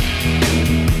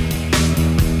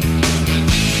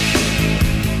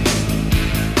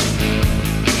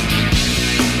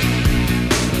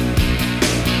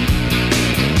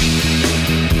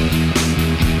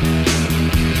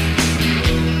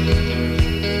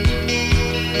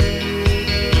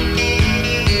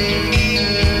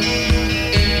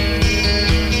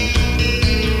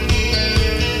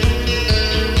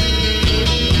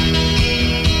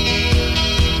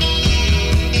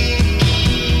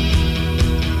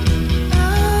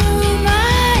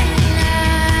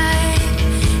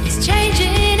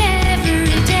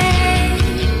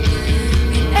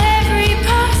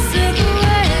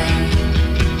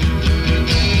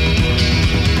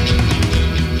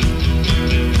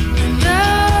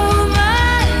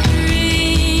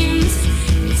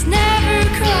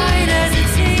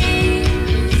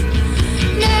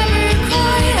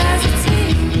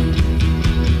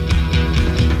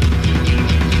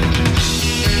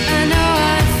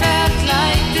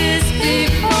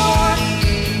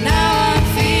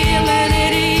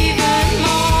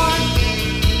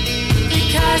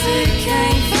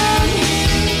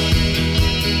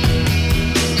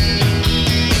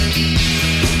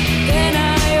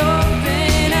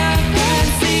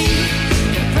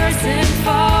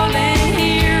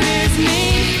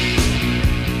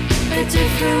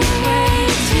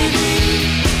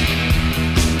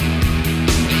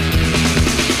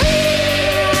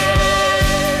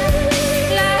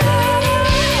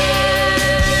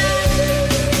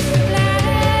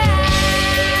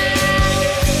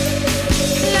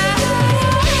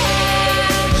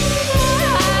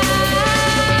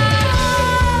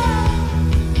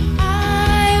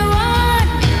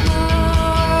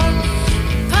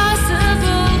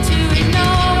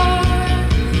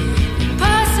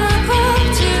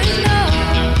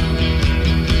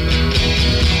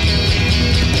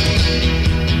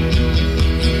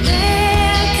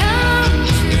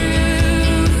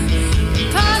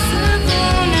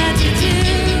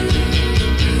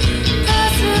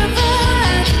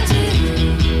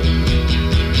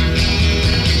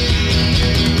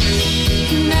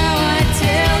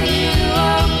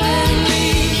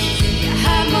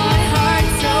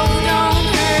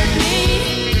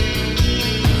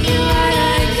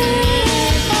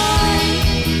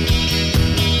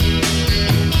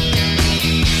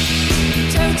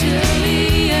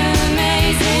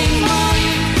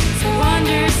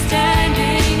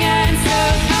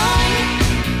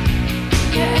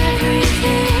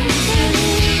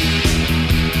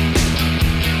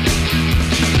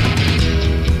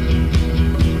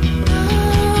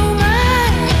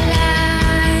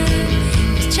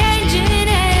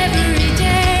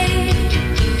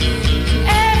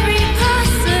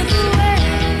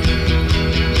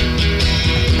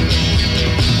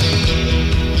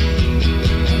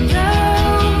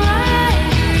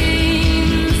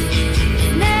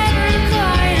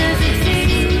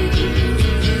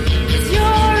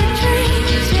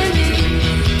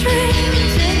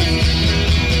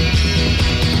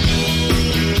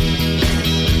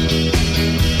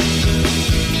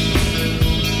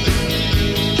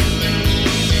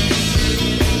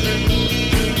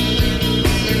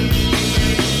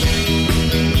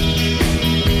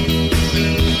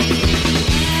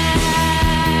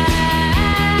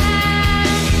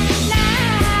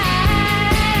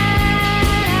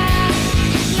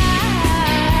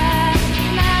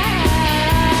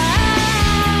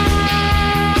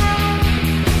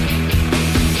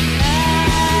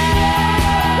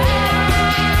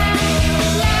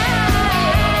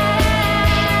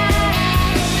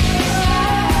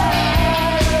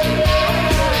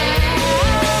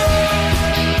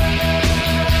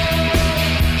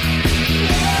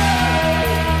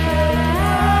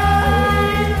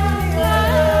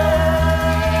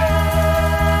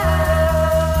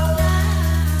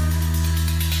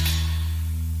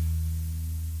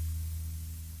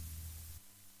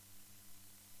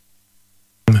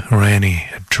 Rennie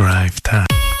at Drivetime.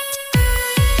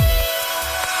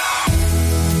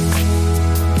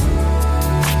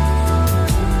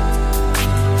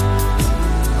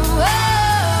 Whoa.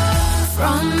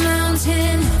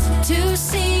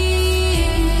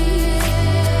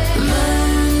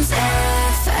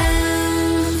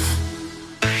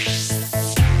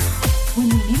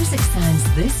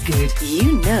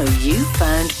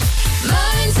 found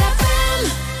Mearns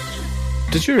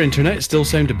FM. Does your internet still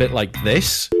sound a bit like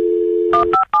this?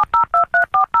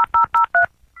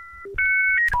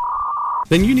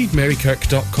 Then you need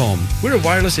Marykirk.com. We're a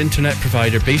wireless internet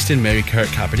provider based in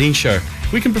Marykirk, Aberdeenshire.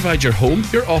 We can provide your home,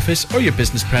 your office or your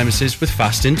business premises with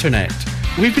fast internet.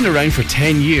 We've been around for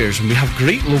 10 years and we have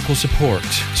great local support.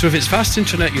 So if it's fast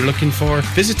internet you're looking for,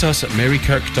 visit us at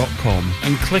Marykirk.com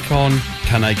and click on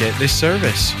Can I Get This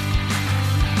Service?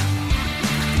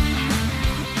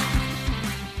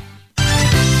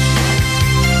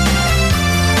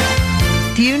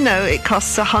 Do you know it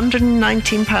costs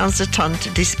 £119 a tonne to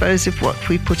dispose of what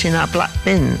we put in our black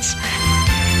bins?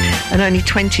 And only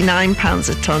 £29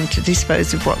 a tonne to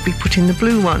dispose of what we put in the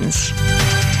blue ones.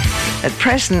 At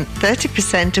present,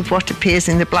 30% of what appears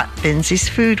in the black bins is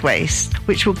food waste,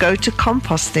 which will go to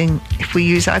composting if we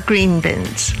use our green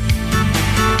bins.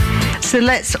 So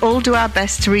let's all do our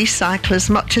best to recycle as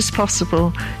much as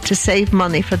possible to save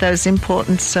money for those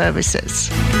important services.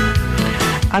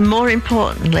 And more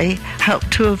importantly, help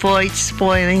to avoid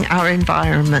spoiling our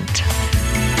environment.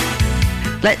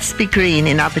 Let's be green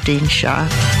in Aberdeenshire.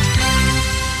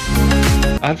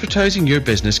 Advertising your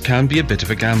business can be a bit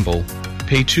of a gamble.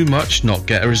 Pay too much, not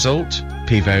get a result.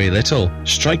 Pay very little,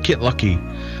 strike it lucky.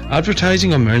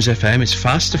 Advertising on Mearns FM is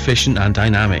fast, efficient and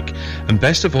dynamic, and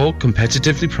best of all,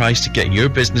 competitively priced to get your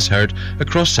business heard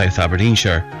across South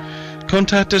Aberdeenshire.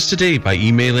 Contact us today by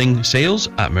emailing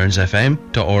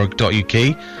sales@mearnsfm.org.uk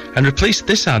and replace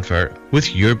this advert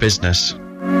with your business.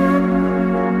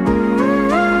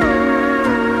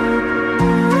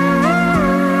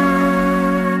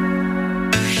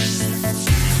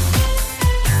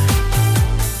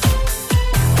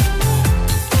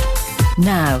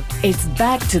 Now, it's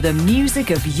back to the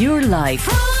music of your life.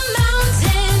 From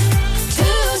mountain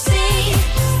to sea,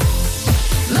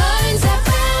 Mearns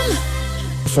FM.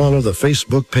 Follow the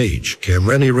Facebook page,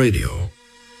 Camreni Radio.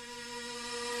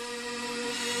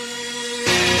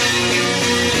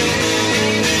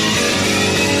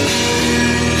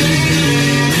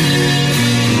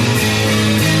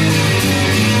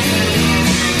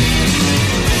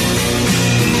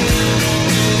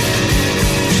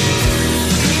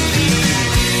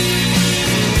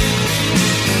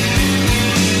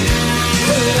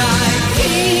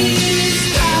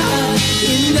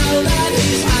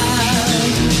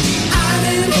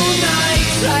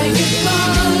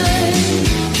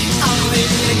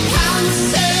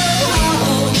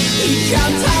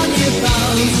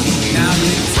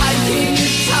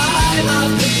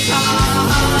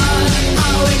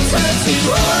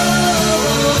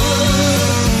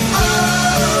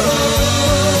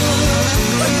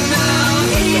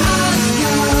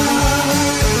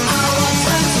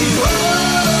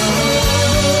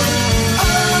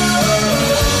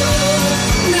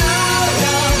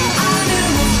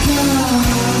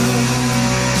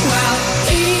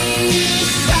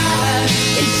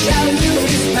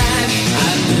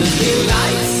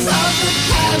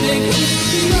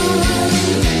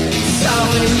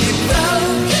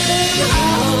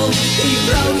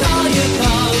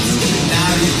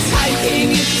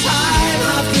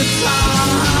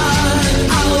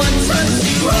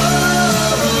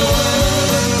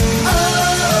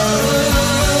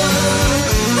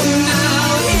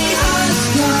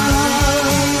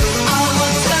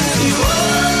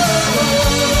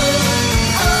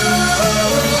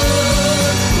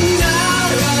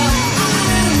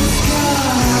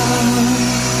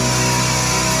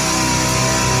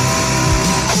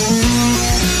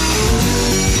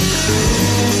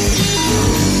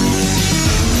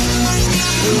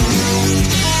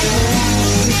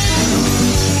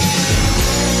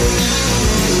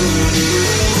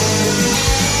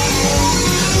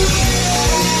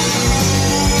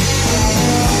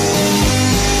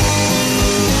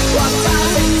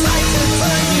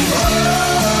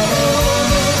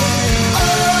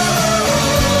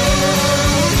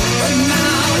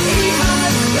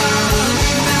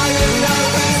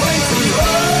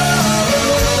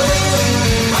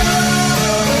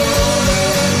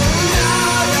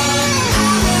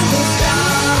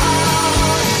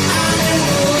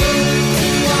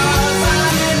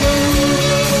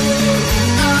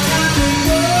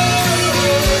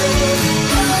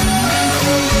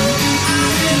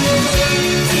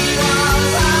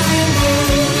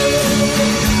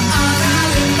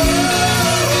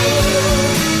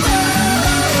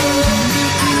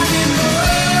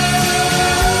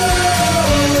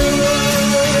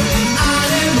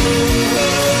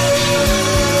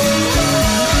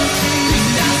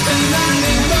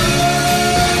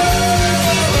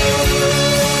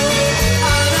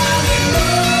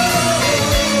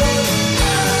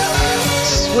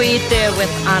 there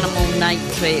with Animal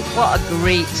Nitrate. What a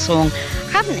great song.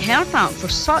 Haven't heard that for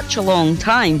such a long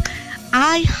time.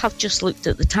 I have just looked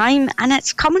at the time and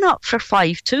it's coming up for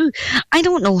 5-2. I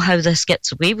don't know how this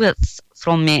gets away with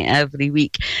from me every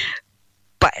week,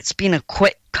 but it's been a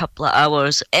quick couple of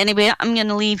hours. Anyway, I'm going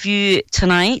to leave you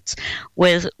tonight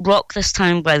with Rock This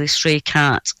Town by the Stray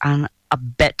Cats and a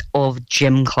bit of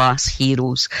Gym Class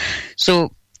Heroes.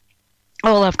 So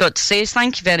all I've got to say is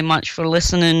thank you very much for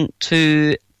listening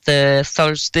to the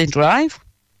Thursday Drive.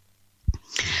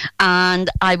 And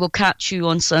I will catch you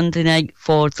on Sunday night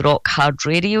for the Rock Hard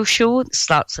Radio Show. It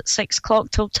starts at 6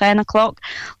 o'clock till 10 o'clock.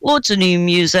 Loads of new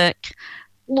music,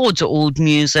 loads of old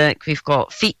music. We've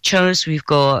got features, we've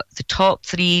got the top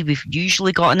 3, we've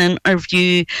usually got an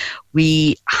interview,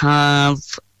 we have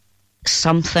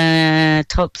something,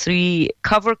 top 3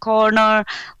 cover corner,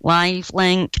 live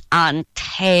link, and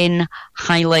 10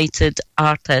 highlighted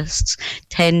artists,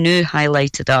 10 new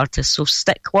highlighted artists. So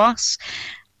stick with us.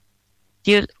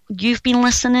 You've been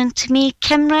listening to me,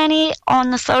 Kim Rennie, on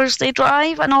the Thursday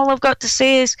Drive, and all I've got to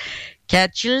say is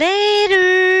catch you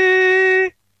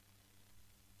later.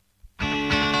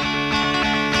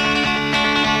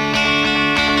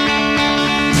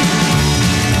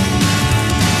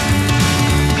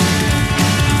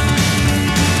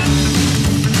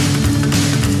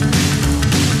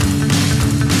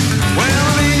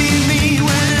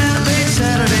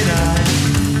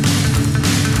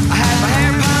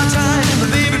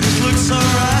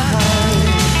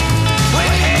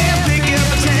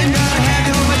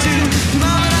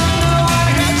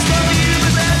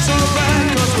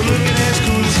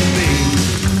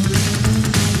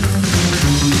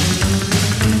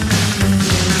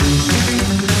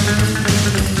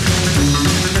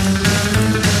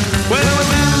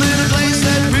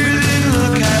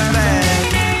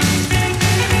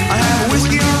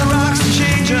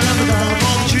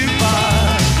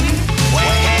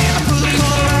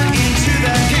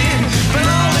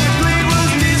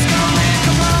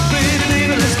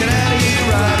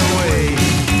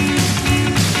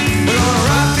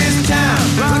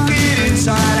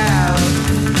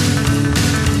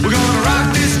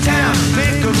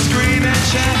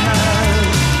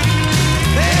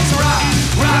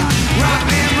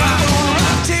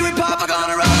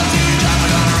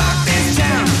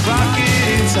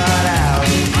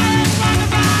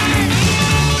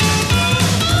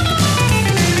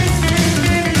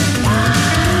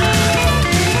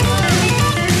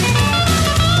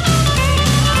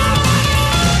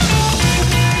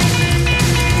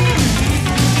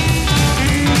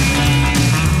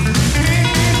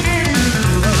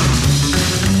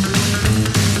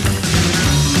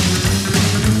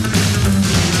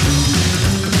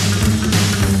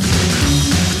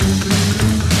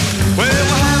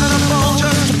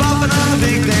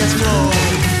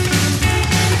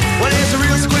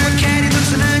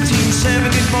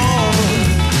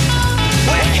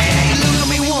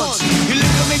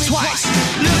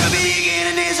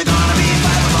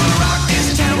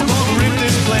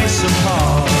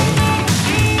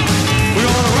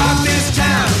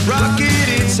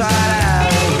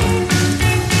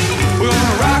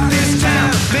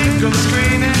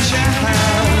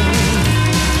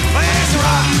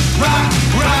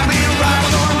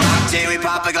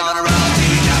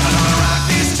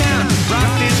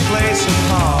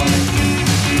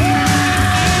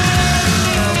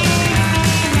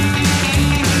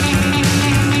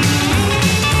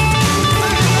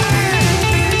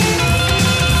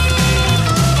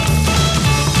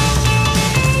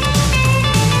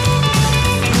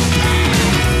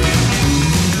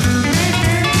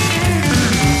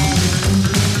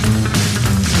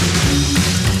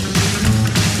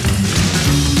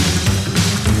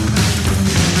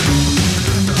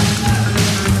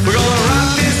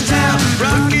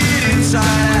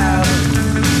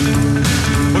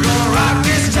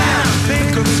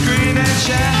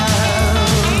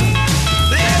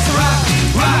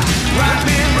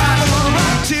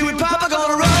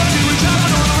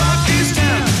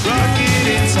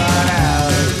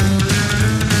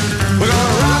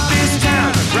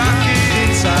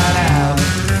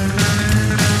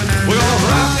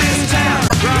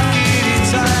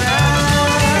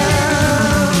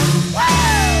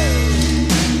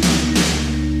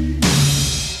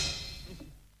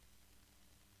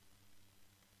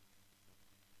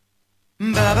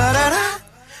 Ba ba da da,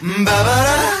 ba ba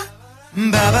da da,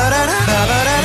 ba ba da da.